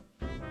you?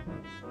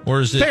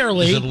 Or is it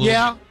fairly? Is it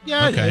yeah,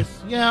 okay. It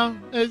is. Yeah,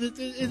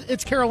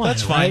 it's Carolina.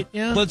 That's fine. Right?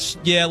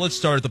 Yeah. Let's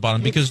start at the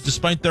bottom because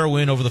despite their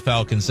win over the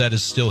Falcons, that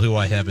is still who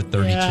I have at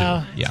 32.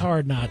 Yeah, it's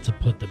hard not to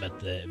put them at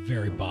the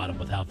very bottom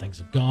with how things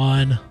have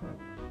gone.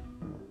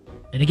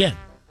 And again,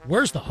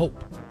 where's the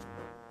hope?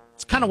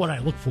 It's kind of what I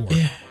look for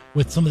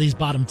with some of these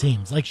bottom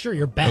teams. Sure,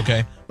 you're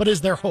bad, but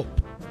is there hope?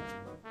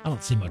 I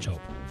don't see much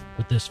hope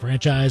with this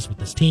franchise, with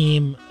this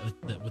team,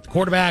 with the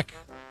quarterback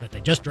that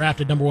they just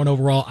drafted number 1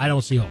 overall. I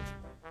don't see hope.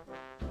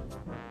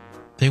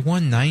 They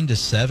won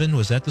 9-7.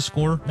 Was that the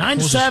score?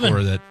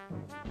 9-7.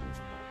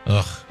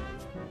 Ugh.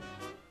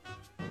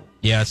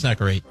 Yeah, it's not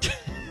great.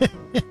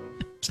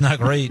 It's not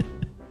great.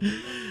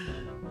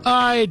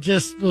 I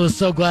just was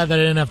so glad that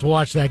I didn't have to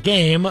watch that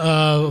game,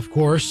 of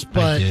course.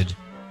 But I did.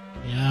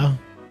 Yeah.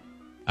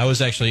 I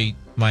was actually,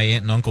 my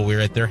aunt and uncle, we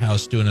were at their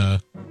house doing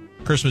a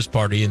Christmas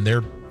party, and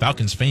they're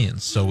Falcons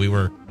fans. So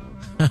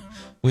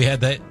we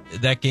had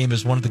that game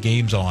as one of the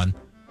games on.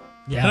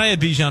 Yeah. And I had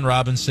Bijan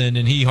Robinson,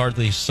 and he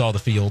hardly saw the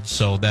field,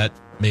 so that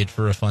made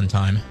for a fun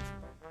time.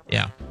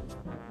 Yeah.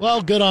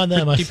 Well, good on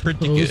them.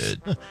 Pretty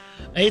good.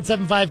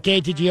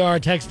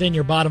 875-KTGR, text in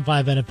your bottom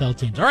 5 NFL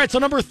teams. All right, so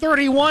number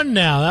 31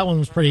 now. That one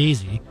was pretty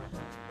easy.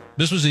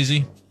 This was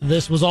easy.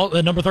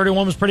 Number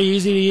 31 was pretty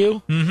easy to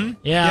you? Mm-hmm.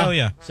 Yeah. Oh,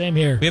 yeah. Same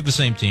here. We have the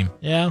same team.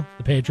 Yeah,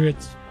 the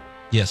Patriots.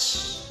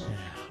 Yes. Yeah,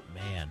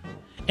 man.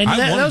 And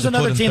that was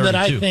another team that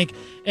I 32. think,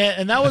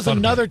 and that was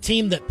another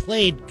team that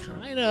played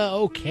kind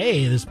of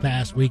okay this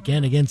past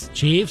weekend against the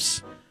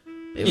Chiefs.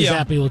 It was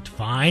happy, looked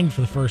fine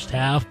for the first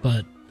half,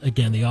 but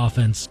again, the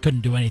offense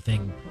couldn't do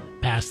anything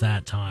past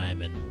that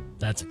time, and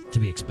that's to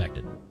be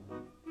expected.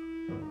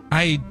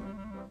 I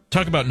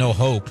talk about no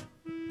hope.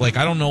 Like,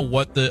 I don't know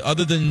what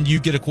other than you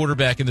get a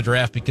quarterback in the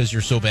draft because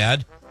you're so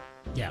bad.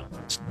 Yeah.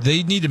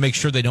 They need to make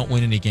sure they don't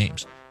win any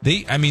games.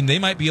 They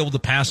might be able to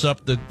pass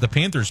up the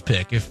Panthers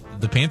pick if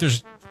the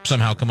Panthers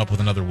somehow come up with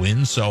another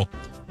win. So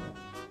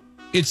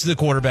it's the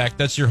quarterback.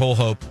 That's your whole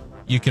hope.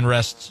 You can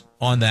rest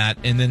on that.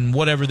 And then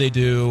whatever they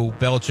do,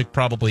 Belichick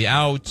probably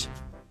out.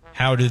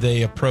 How do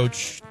they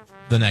approach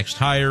the next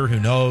hire? Who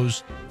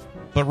knows?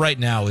 But right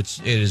now it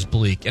is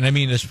bleak. And I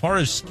mean, as far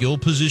as skill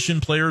position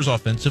players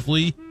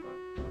offensively,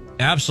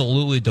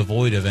 absolutely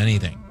devoid of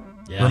anything.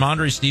 Yeah.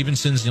 Ramondre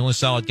Stevenson's the only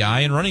solid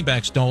guy, and running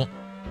backs don't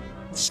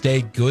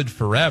stay good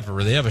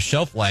forever. They have a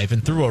shelf life,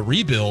 and through a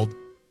rebuild,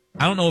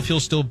 I don't know if he'll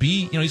still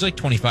be, he's like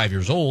 25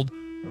 years old.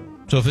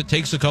 So if it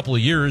takes a couple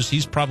of years,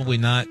 he's probably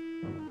not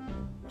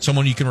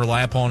someone you can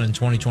rely upon in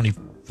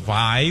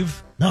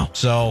 2025. No.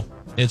 So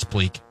it's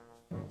bleak.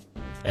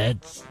 And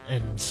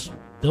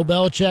Bill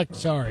Belichick,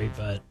 sorry,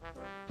 but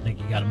I think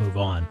you got to move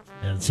on.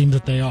 And it seems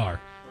that they are.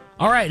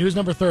 All right, who's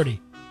number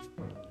 30?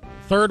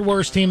 Third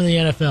worst team in the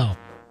NFL.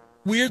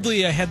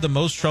 Weirdly, I had the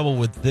most trouble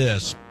with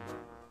this.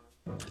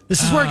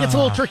 This is where it gets a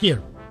little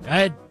trickier.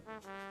 I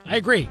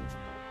agree.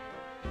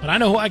 But I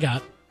know who I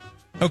got.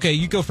 Okay,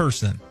 you go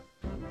first then.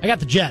 I got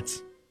the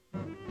Jets.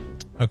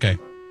 Okay.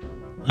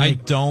 I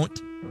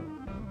don't,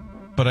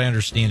 but I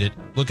understand it.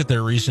 Look at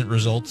their recent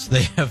results.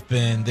 They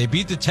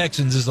beat the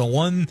Texans as the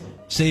one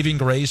saving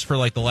grace for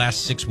like the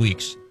last 6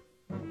 weeks.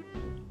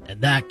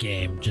 And that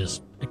game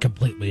just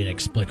completely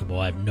inexplicable.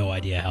 I have no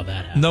idea how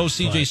that happened. No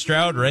C.J.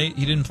 Stroud, right?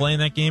 He didn't play in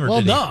that game, or well,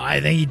 did he? No, I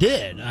think he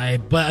did.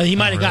 But he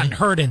might have gotten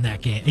hurt in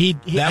that game.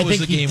 I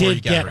think he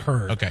did get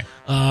hurt. Okay.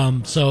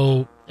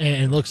 So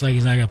and it looks like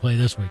he's not going to play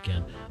this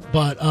weekend.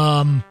 But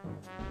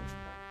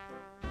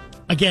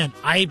again,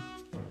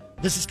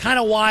 this is kind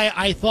of why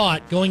I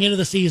thought going into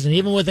the season,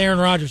 even with Aaron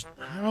Rodgers,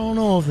 I don't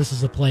know if this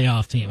is a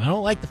playoff team. I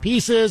don't like the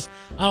pieces.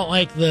 I don't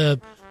like the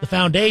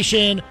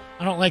foundation.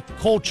 I don't like the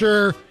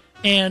culture.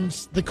 And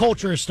the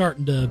culture is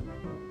starting to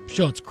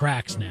show its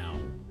cracks now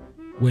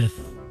with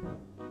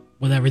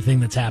everything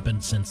that's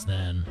happened since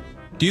then.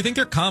 Do you think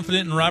they're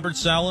confident in Robert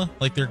Saleh?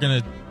 Like they're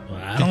going to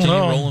continue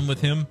rolling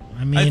with him?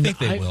 I mean, I think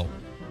they will.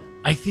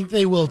 I think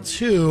they will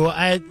too.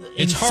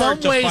 It's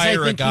hard to fire a guy. I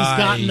think he's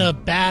gotten a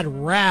bad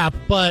rap,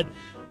 but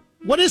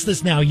what is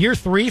this now? Year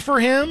 3 for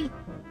him?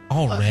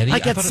 Already?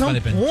 Like I at thought it some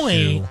might have been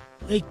point,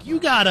 2. like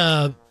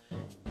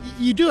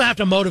you do have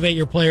to motivate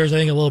your players, I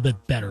think, a little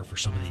bit better for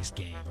some of these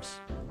games.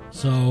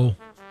 So,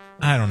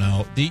 I don't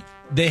know.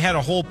 They had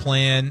a whole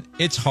plan.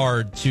 It's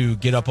hard to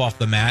get up off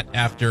the mat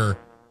after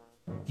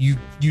you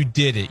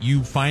did it.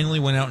 You finally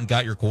went out and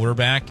got your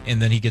quarterback,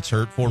 and then he gets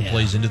hurt 4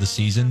 plays into the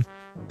season.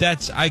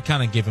 I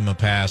kind of give him a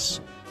pass.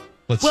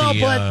 Let's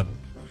see. But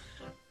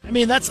I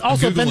mean, that's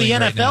also been the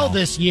NFL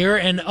this year,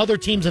 and other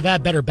teams have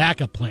had better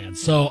backup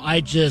plans. So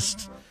I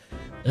just,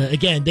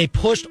 again, they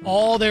pushed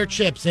all their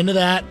chips into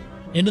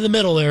the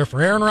middle there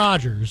for Aaron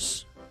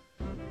Rodgers.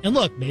 And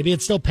look, maybe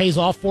it still pays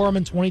off for him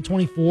in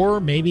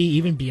 2024, maybe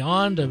even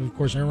beyond. Of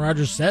course, Aaron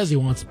Rodgers says he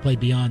wants to play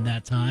beyond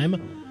that time.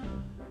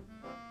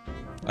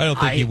 I don't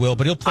think he will,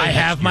 but he'll play. I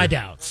have my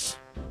doubts.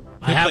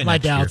 I have my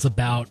doubts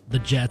about the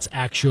Jets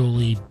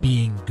actually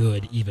being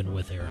good, even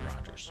with Aaron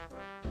Rodgers.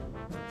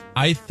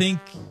 I think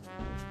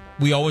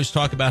we always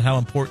talk about how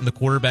important the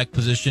quarterback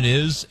position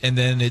is, and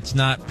then it's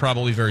not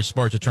probably very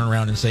smart to turn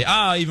around and say,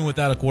 even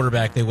without a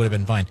quarterback, they would have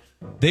been fine.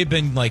 They've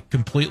been like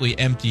completely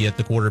empty at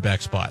the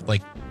quarterback spot,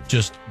 like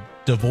just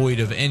devoid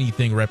of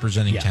anything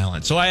representing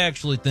talent. So I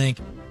actually think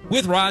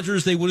with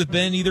Rodgers, they would have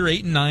been either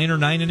 8-9 or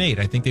 9-8.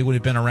 I think they would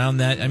have been around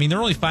that. I mean, they're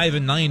only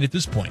 5-9 at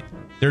this point.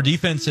 Their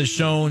defense has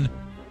shown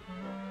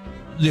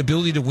the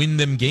ability to win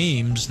them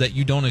games that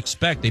you don't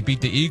expect. They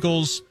beat the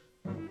Eagles.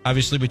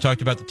 Obviously, we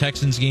talked about the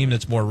Texans game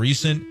that's more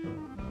recent.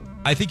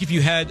 I think if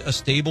you had a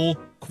stable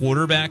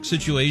quarterback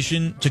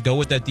situation to go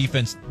with that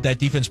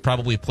defense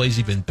probably plays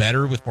even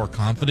better with more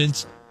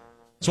confidence.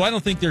 So I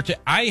don't think they're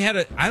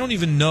I don't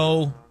even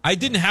know. I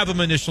didn't have them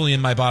initially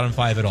in my bottom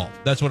 5 at all.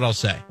 That's what I'll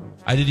say.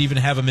 I didn't even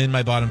have them in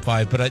my bottom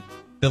 5, but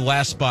the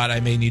last spot I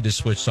may need to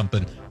switch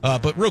something.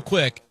 But real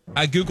quick,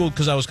 I Googled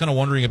because I was kind of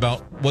wondering about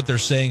what they're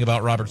saying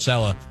about Robert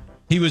Saleh.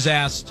 He was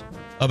asked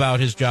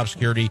about his job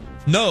security.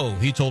 No,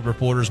 he told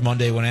reporters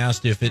Monday when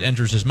asked if it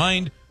enters his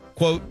mind,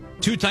 quote,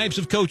 2 types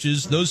of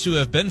coaches, those who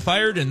have been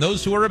fired and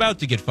those who are about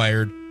to get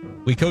fired.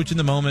 We coach in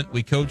the moment.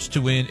 We coach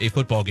to win a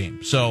football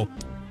game. So,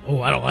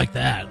 I don't like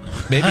that.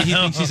 Maybe he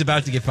thinks he's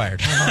about to get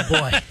fired. Oh,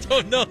 boy. I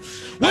don't know.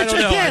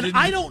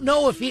 I don't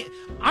know if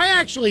I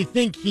actually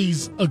think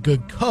he's a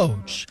good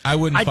coach. I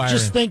wouldn't fire him. I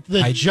just think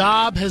the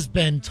job has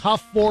been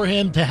tough for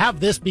him. To have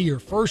this be your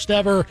first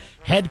ever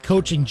head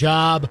coaching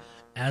job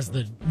as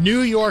the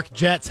New York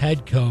Jets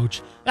head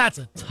coach, that's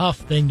a tough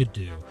thing to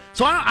do. So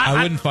So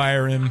I wouldn't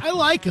fire him. I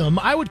like him.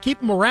 I would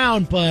keep him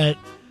around, but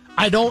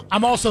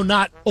I'm also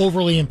not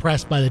overly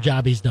impressed by the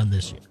job he's done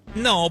this year.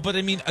 No, but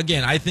I mean,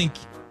 again, I think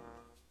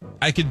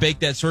I could bake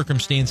that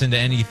circumstance into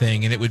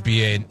anything, and it would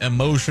be an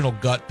emotional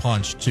gut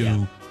punch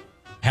to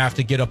have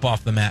to get up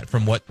off the mat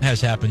from what has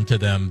happened to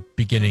them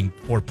beginning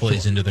 4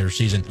 plays into their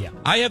season. Yeah.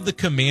 I have the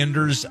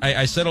Commanders.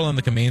 I settled on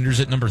the Commanders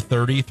at number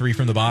 30, 3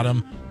 from the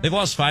bottom. They've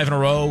lost 5 in a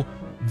row.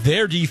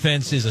 Their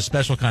defense is a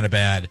special kind of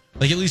bad.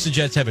 Like, at least the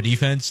Jets have a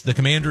defense. The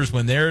Commanders,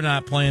 when they're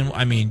not playing,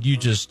 I mean, you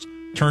just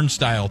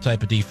turnstile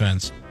type of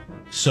defense.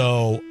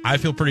 So I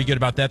feel pretty good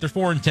about that. They're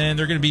 4-10.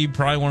 They're going to be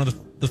probably one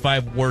of the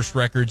 5 worst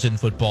records in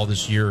football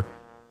this year.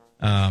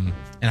 And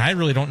I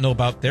really don't know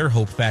about their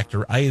hope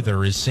factor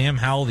either. Is Sam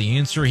Howell the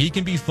answer? He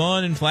can be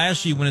fun and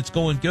flashy when it's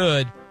going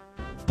good,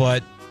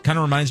 but kind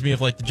of reminds me of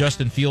like the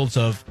Justin Fields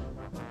of,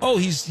 oh,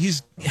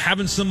 he's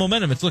having some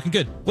momentum. It's looking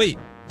good. Wait,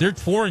 they're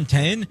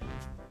 4-10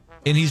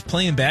 and he's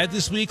playing bad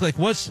this week? Like,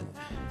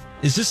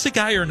 is this the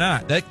guy or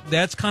not?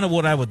 That's kind of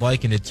what I would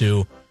liken it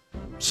to.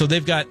 So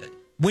they've got,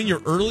 when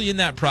you're early in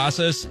that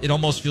process, it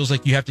almost feels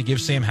like you have to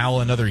give Sam Howell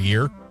another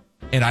year.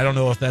 And I don't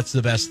know if that's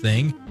the best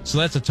thing. So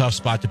that's a tough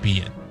spot to be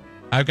in.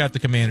 I've got the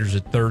Commanders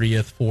at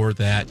 30th for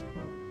that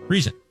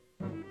reason.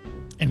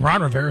 And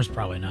Ron Rivera's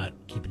probably not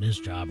keeping his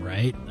job,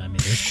 right? I mean,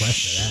 there's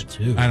question of that,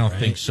 too. I don't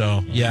think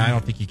so. Yeah, I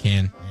don't think he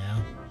can.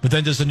 Yeah. But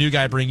then does the new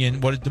guy bring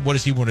in, what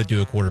does he want to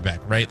do, a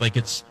quarterback, right? Like,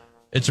 it's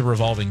a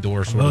revolving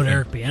door sort of thing.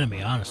 Eric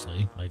Bieniemy,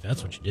 honestly. Like,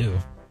 that's what you do.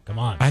 Come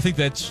on. I think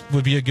that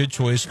would be a good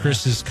choice.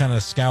 Chris is kind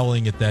of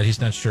scowling at that.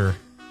 He's not sure.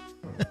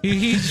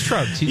 He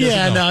shrugged. He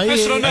doesn't know. I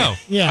still don't know.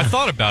 Yeah. I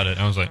thought about it.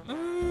 I was like,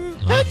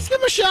 let's give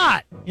him a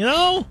shot, you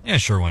know? yeah,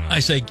 sure, why not? I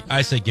say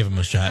give him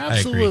a shot.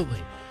 Absolutely.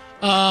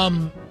 I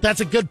agree. That's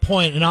a good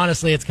point, and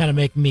honestly, it's kind of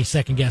making me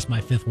second guess my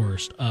 5th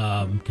worst.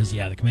 Because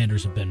the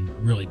Commanders have been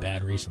really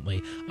bad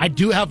recently. I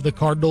do have the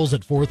Cardinals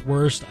at 4th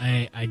worst.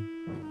 I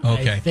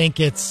think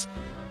it's,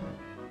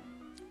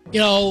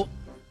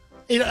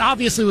 it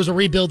obviously was a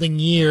rebuilding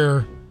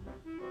year.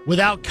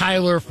 Without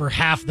Kyler for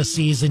half the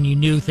season, you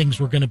knew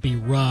things were going to be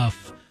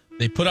rough.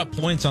 They put up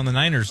points on the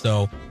Niners,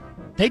 though.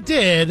 They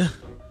did.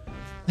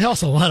 They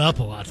also let up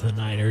a lot to the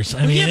Niners.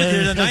 I mean, but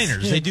they're the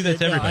Niners. They do that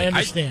to everybody. I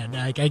understand.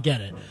 I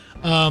get it.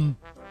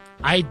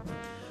 I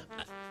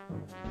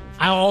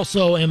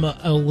also am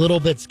a little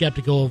bit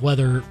skeptical of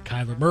whether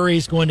Kyler Murray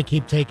is going to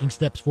keep taking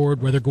steps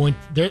forward, whether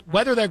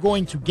they're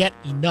going to get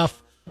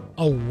enough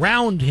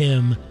around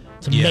him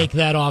to make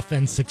that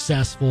offense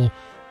successful.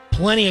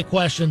 Plenty of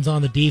questions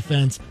on the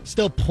defense.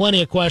 Still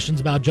plenty of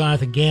questions about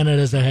Jonathan Gannon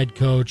as a head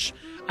coach.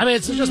 I mean,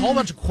 it's just a whole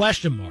bunch of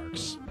question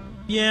marks.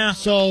 Yeah.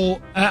 So,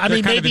 I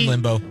mean, kind of in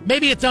limbo.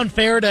 Maybe it's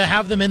unfair to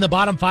have them in the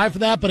bottom 5 for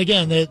that. But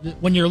again,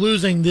 when you're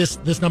losing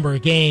this number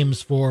of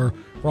games for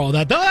all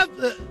that,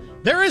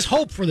 there is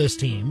hope for this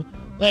team.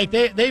 Like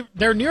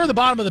they're near the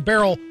bottom of the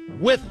barrel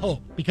with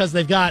hope because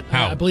they've got,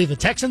 I believe, the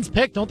Texans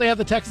pick. Don't they have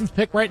the Texans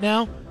pick right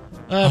now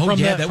from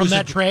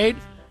that trade?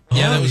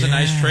 Yeah, that was a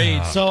nice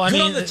trade. So I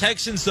mean, on the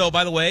Texans, though.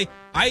 By the way,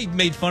 I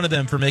made fun of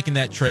them for making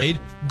that trade.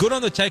 Good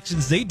on the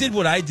Texans. They did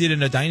what I did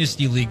in a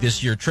dynasty league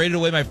this year. Traded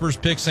away my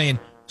first pick, saying,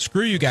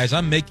 "Screw you guys,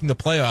 I'm making the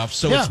playoffs,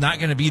 so it's not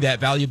going to be that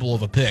valuable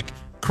of a pick."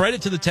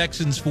 Credit to the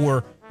Texans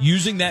for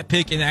using that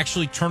pick and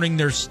actually turning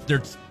their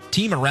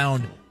team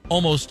around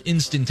almost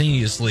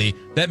instantaneously.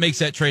 That makes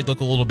that trade look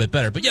a little bit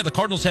better. But yeah, the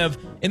Cardinals have,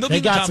 and they'll be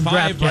in the top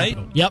 5, right?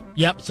 Yep.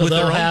 So with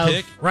they'll their have own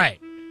pick, right.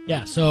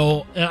 Yeah.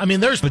 So I mean,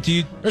 there's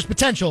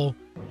potential.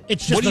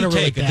 It's just what do you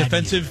really take? A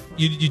defensive?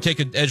 You take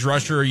an edge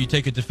rusher, or you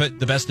take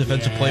the best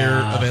defensive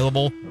player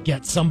available?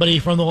 Get somebody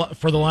for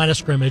the line of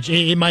scrimmage.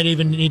 It might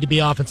even need to be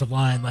offensive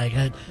line, like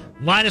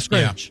line of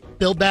scrimmage.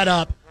 Build that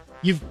up.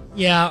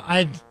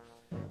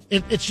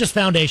 It's just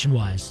foundation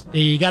wise.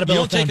 You got to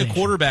build. You don't take a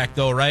quarterback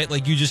though, right?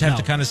 Like you just have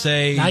to kind of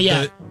say not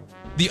yet.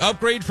 The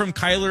upgrade from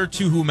Kyler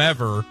to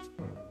whomever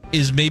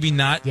is maybe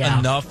not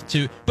enough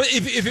to. But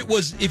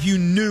if you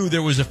knew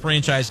there was a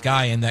franchise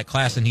guy in that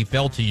class and he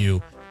fell to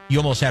you. You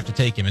almost have to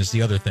take him is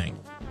the other thing.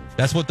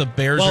 That's what the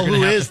Bears are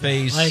going to have to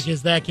face. Like,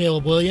 is that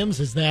Caleb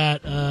Williams? Is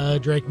that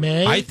Drake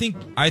May? I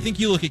think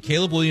you look at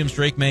Caleb Williams,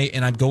 Drake May,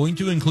 and I'm going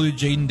to include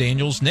Jaden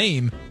Daniels'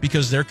 name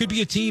because there could be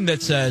a team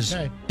that says,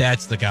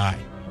 that's the guy.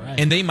 Right.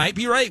 And they might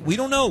be right. We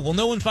don't know. We'll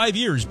know in 5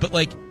 years. But,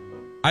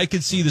 I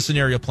could see the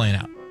scenario playing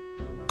out.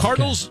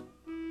 Cardinals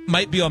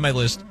might be on my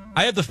list.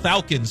 I have the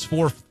Falcons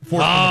fourth.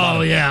 Oh,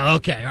 yeah.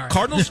 Okay. All right.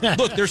 Cardinals,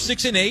 look, they're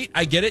 6-8.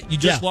 I get it. You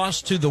just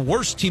lost to the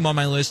worst team on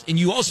my list, and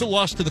you also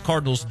lost to the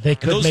Cardinals. They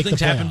could those make things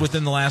the happened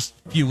within the last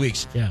few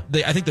weeks. Yeah.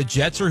 I think the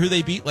Jets are who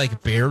they beat,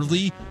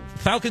 barely.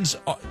 Falcons,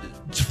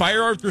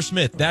 fire Arthur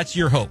Smith. That's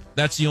your hope.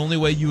 That's the only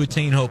way you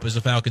attain hope as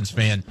a Falcons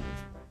fan.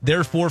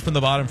 They're 4 from the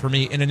bottom for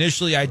me, and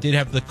initially I did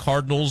have the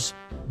Cardinals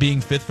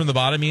being 5th from the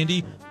bottom,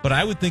 Andy, but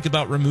I would think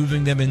about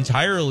removing them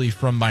entirely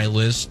from my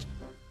list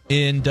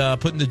and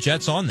putting the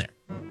Jets on there.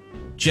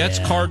 Jets,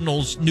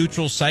 Cardinals,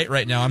 neutral site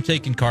right now. I'm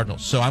taking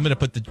Cardinals, so I'm going to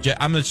put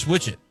I'm going to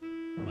switch it.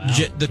 Wow.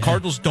 The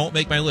Cardinals don't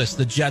make my list.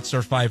 The Jets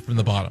are 5 from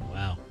the bottom.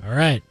 Wow. All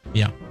right.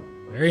 Yeah.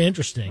 Very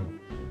interesting.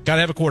 Got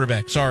to have a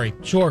quarterback. Sorry.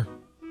 Sure.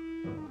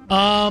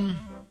 Man,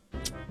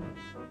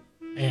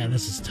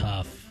 this is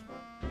tough.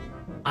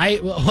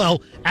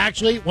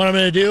 Actually, what I'm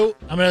going to do,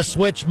 I'm going to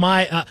switch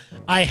my.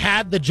 I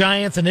had the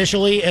Giants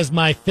initially as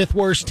my fifth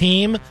worst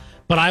team,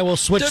 but I will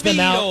switch them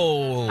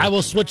out. I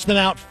will switch them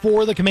out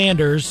for the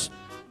Commanders,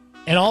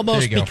 and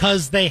almost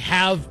because they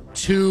have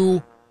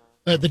two.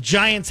 The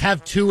Giants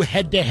have two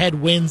head-to-head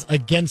wins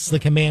against the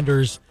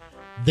Commanders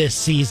this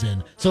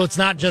season, so it's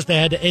not just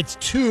it's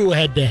two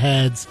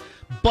head-to-heads.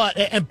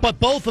 But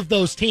both of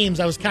those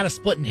teams, I was kind of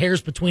splitting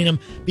hairs between them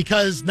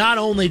because not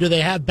only do they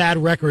have bad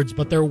records,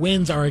 but their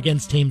wins are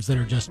against teams that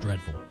are just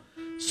dreadful.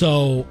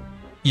 So,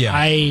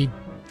 yeah,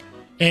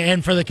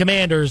 and for the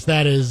Commanders,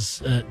 that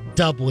is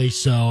doubly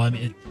so. I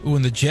mean,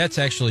 when the Jets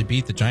actually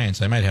beat the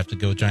Giants, I might have to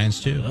go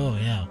Giants too. Oh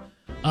yeah.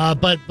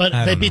 But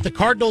they beat the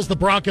Cardinals, the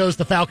Broncos,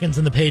 the Falcons,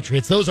 and the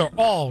Patriots. Those are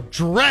all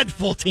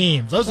dreadful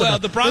teams. Those are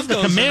the Broncos. Those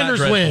are the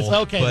Commanders' wins.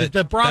 Okay,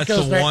 the Broncos.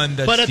 That's the one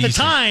that's but at decent. the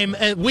time,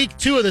 at week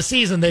 2 of the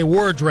season, they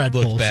were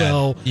dreadful.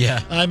 So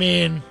yeah, I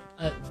mean,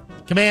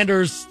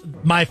 Commanders,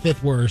 my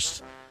fifth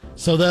worst.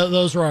 So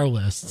those are our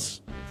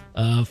lists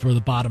for the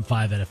bottom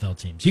 5 NFL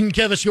teams. You can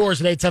give us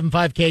yours at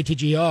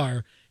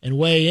 875-KTGR and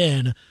weigh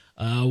in.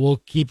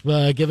 We'll keep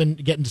getting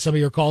to some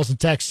of your calls and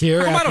texts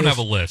here. I don't have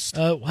a list.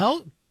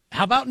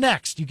 How about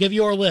next? You give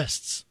your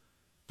lists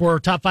for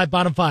top 5,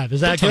 bottom 5.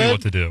 Is that Tell good? me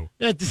what to do.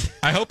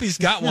 I hope he's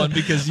got one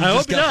because you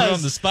just got put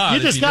on the spot.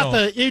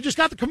 You just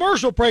got the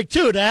commercial break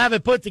too to have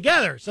it put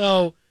together.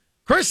 So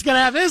Chris is going to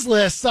have his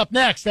lists up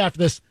next after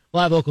this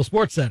live local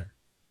sports center.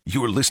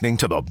 You're listening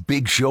to the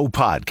Big Show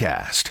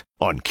podcast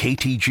on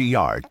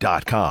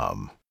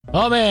KTGR.com.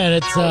 Oh man,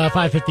 it's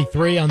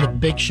 5:53 on the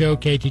Big Show,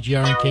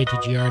 KTGR and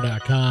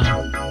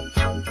KTGR.com.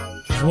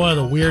 It's one of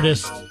the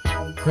weirdest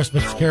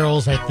Christmas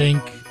carols, I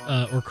think.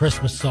 Or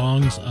Christmas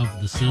songs of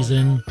the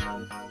season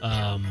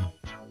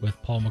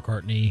with Paul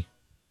McCartney.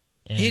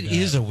 And, it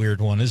is a weird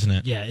one, isn't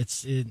it? Yeah,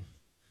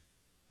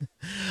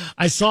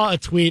 I saw a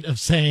tweet of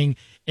saying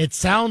it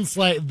sounds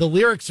like the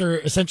lyrics are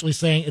essentially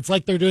saying it's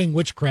like they're doing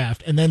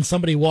witchcraft, and then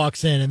somebody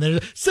walks in and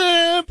they're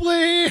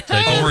simply.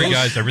 Don't worry,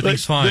 guys,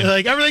 everything's fine.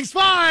 Like everything's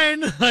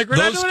fine. Like we're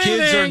those not doing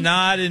kids anything. are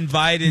not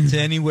invited to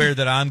anywhere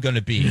that I'm going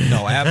to be.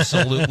 No,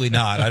 absolutely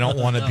not. I don't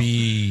want to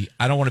be.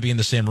 I don't want to be in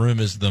the same room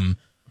as them.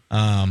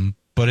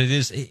 But it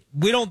is,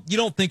 you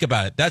don't think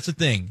about it. That's the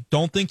thing.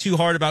 Don't think too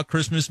hard about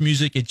Christmas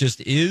music. It just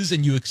is,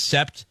 and you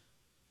accept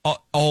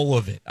all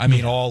of it. I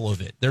mean, all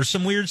of it. There's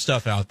some weird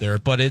stuff out there,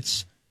 but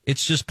it's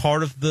just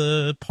part of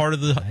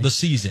the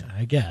season,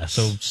 I guess.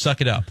 So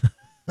suck it up.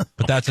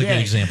 But that's a good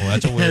example.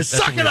 That's a weird.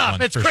 Suck it up.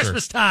 It's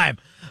Christmas time.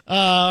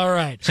 All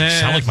right.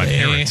 Sound like my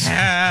parents.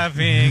 Yeah,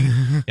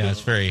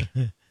 it's very.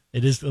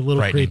 It is a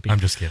little creepy.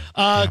 I'm just kidding.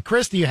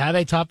 Chris, do you have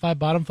a top 5,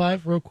 bottom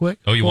 5 real quick?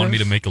 Oh, you want me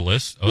to make a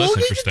list? Oh, that's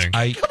interesting.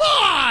 Come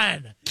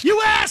on!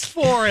 You asked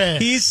for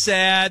it! He's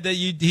sad that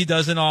he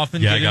doesn't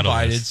often get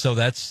invited, so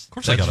that's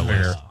I got a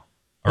fair. list.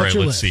 All right,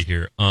 let's see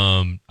here.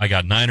 I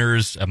got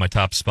Niners at my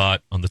top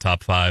spot on the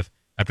top 5.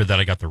 After that,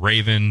 I got the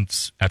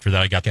Ravens. After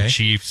that, I got the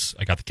Chiefs.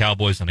 I got the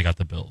Cowboys, and I got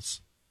the Bills.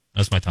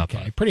 That's my top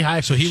 5. Pretty high.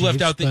 So he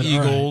left out the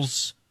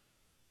Eagles.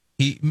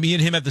 Right. Me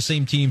and him have the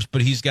same teams,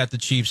 but he's got the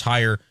Chiefs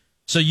higher.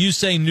 So you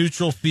say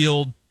neutral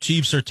field,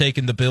 Chiefs are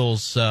taking the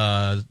Bills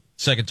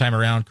second time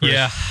around, Chris?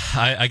 Yeah,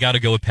 I got to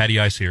go with Patty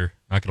Ice here.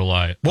 Not going to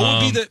lie.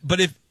 What would be but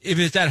if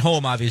it's at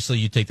home, obviously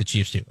you take the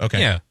Chiefs too. Okay.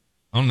 Yeah.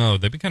 I don't know.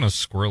 They've been kind of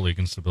squirrely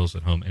against the Bills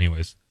at home.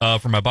 Anyways,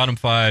 for my bottom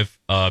 5,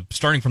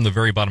 starting from the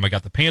very bottom, I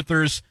got the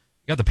Panthers,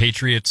 I got the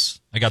Patriots,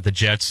 I got the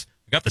Jets,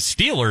 I got the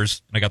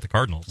Steelers, and I got the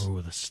Cardinals.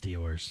 Oh, the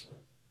Steelers.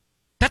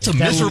 That's a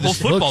miserable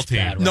football team.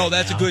 Right no,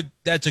 that's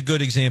a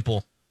good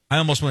example. I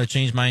almost want to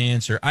change my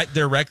answer.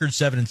 Their record's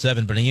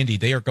 7-7, but Andy,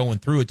 they are going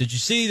through it. Did you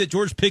see that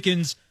George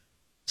Pickens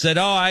said,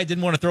 "Oh, I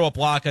didn't want to throw a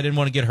block. I didn't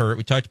want to get hurt."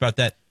 We talked about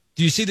that.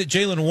 Do you see that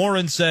Jalen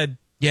Warren said,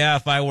 "Yeah,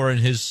 if I were in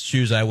his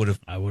shoes, I would have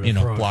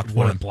blocked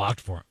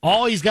for him."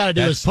 All he's got to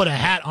do is put a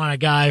hat on a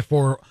guy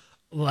for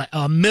like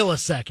a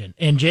millisecond,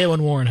 and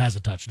Jalen Warren has a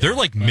touchdown. They're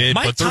like mid,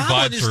 Mike but their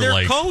Tomlin vibes is are their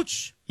like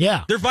coach.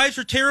 Yeah, their vibes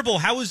are terrible.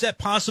 How is that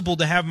possible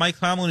to have Mike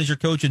Tomlin as your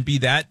coach and be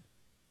that?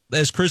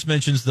 As Chris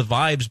mentions, the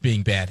vibes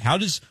being bad. How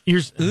does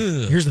here's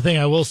the thing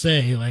I will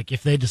say, like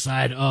if they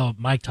decide,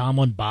 Mike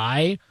Tomlin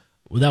bye,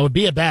 that would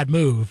be a bad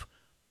move,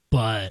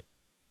 but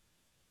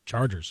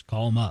Chargers,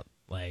 call him up.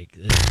 Like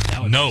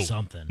that would be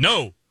something.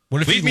 No.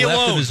 What if Leave he me left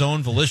alone. of his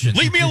own volition?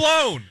 Leave me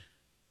alone.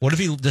 What if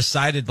he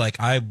decided like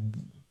I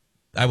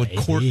would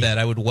court that,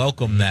 I would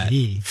welcome that.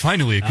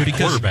 Finally a good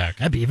quarterback.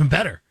 That'd be even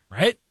better,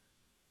 right?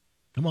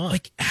 Come on.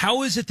 Like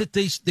how is it that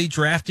they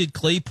drafted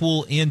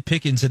Claypool and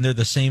Pickens and they're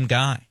the same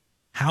guy?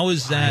 How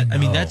is that? I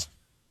mean, that's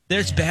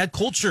bad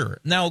culture.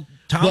 Now,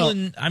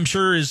 Tomlin, I'm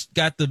sure, has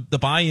got the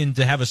buy-in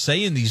to have a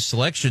say in these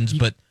selections,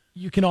 but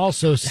you can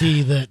also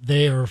see that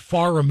they are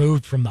far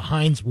removed from the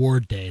Hines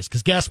Ward days.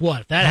 Because guess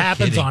what? If that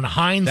happens on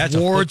Hines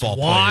Ward's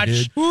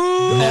watch,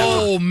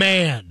 oh,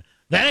 man,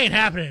 that ain't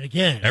happening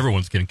again.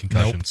 Everyone's getting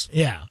concussions. Nope.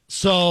 Yeah.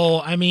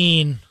 So, I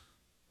mean,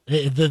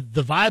 the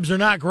vibes are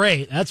not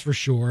great, that's for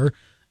sure.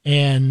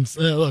 And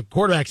look,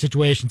 quarterback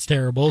situation's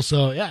terrible.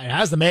 So, yeah, it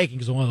has the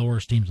makings of one of the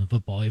worst teams in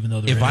football, even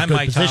though they're in a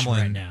good position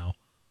right now.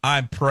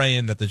 I'm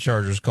praying that the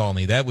Chargers call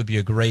me. That would be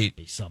a great...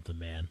 Be something,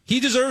 man. He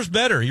deserves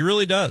better. He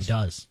really does. He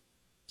does.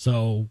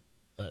 So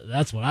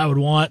that's what I would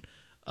want.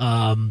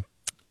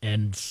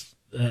 That's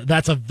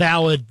a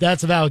valid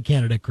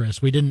candidate,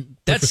 Chris. We didn't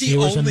put the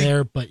Steelers in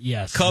there, but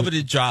yes.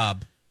 Coveted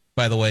job,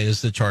 by the way,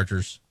 is the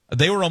Chargers.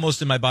 They were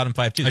almost in my bottom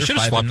 5, too. I should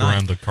have swapped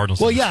around the Cardinals.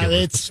 Well, and the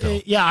yeah,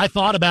 Steelers, I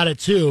thought about it,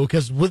 too,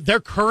 because with their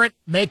current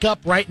makeup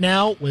right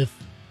now with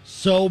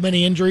so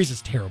many injuries,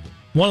 it's terrible.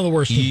 One of the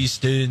worst teams.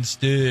 Easton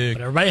Stick.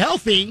 But everybody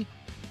healthy.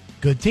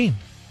 Good team.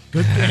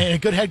 Good and a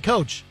good head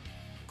coach.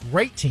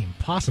 Great team,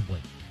 possibly.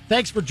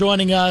 Thanks for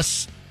joining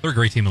us. They're a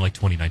great team in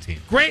 2019.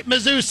 Great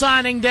Mizzou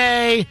signing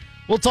day.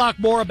 We'll talk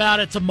more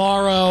about it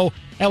tomorrow,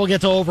 and we'll get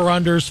to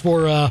over-unders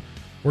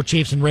for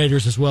Chiefs and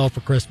Raiders as well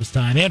for Christmas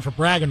time and for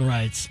bragging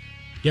rights.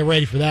 Get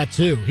ready for that,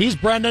 too. He's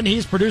Brendan.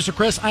 He's producer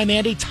Chris. I'm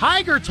Andy.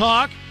 Tiger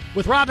Talk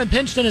with Robin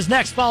Pinchton is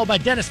next, followed by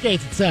Dennis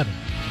Gates at 7.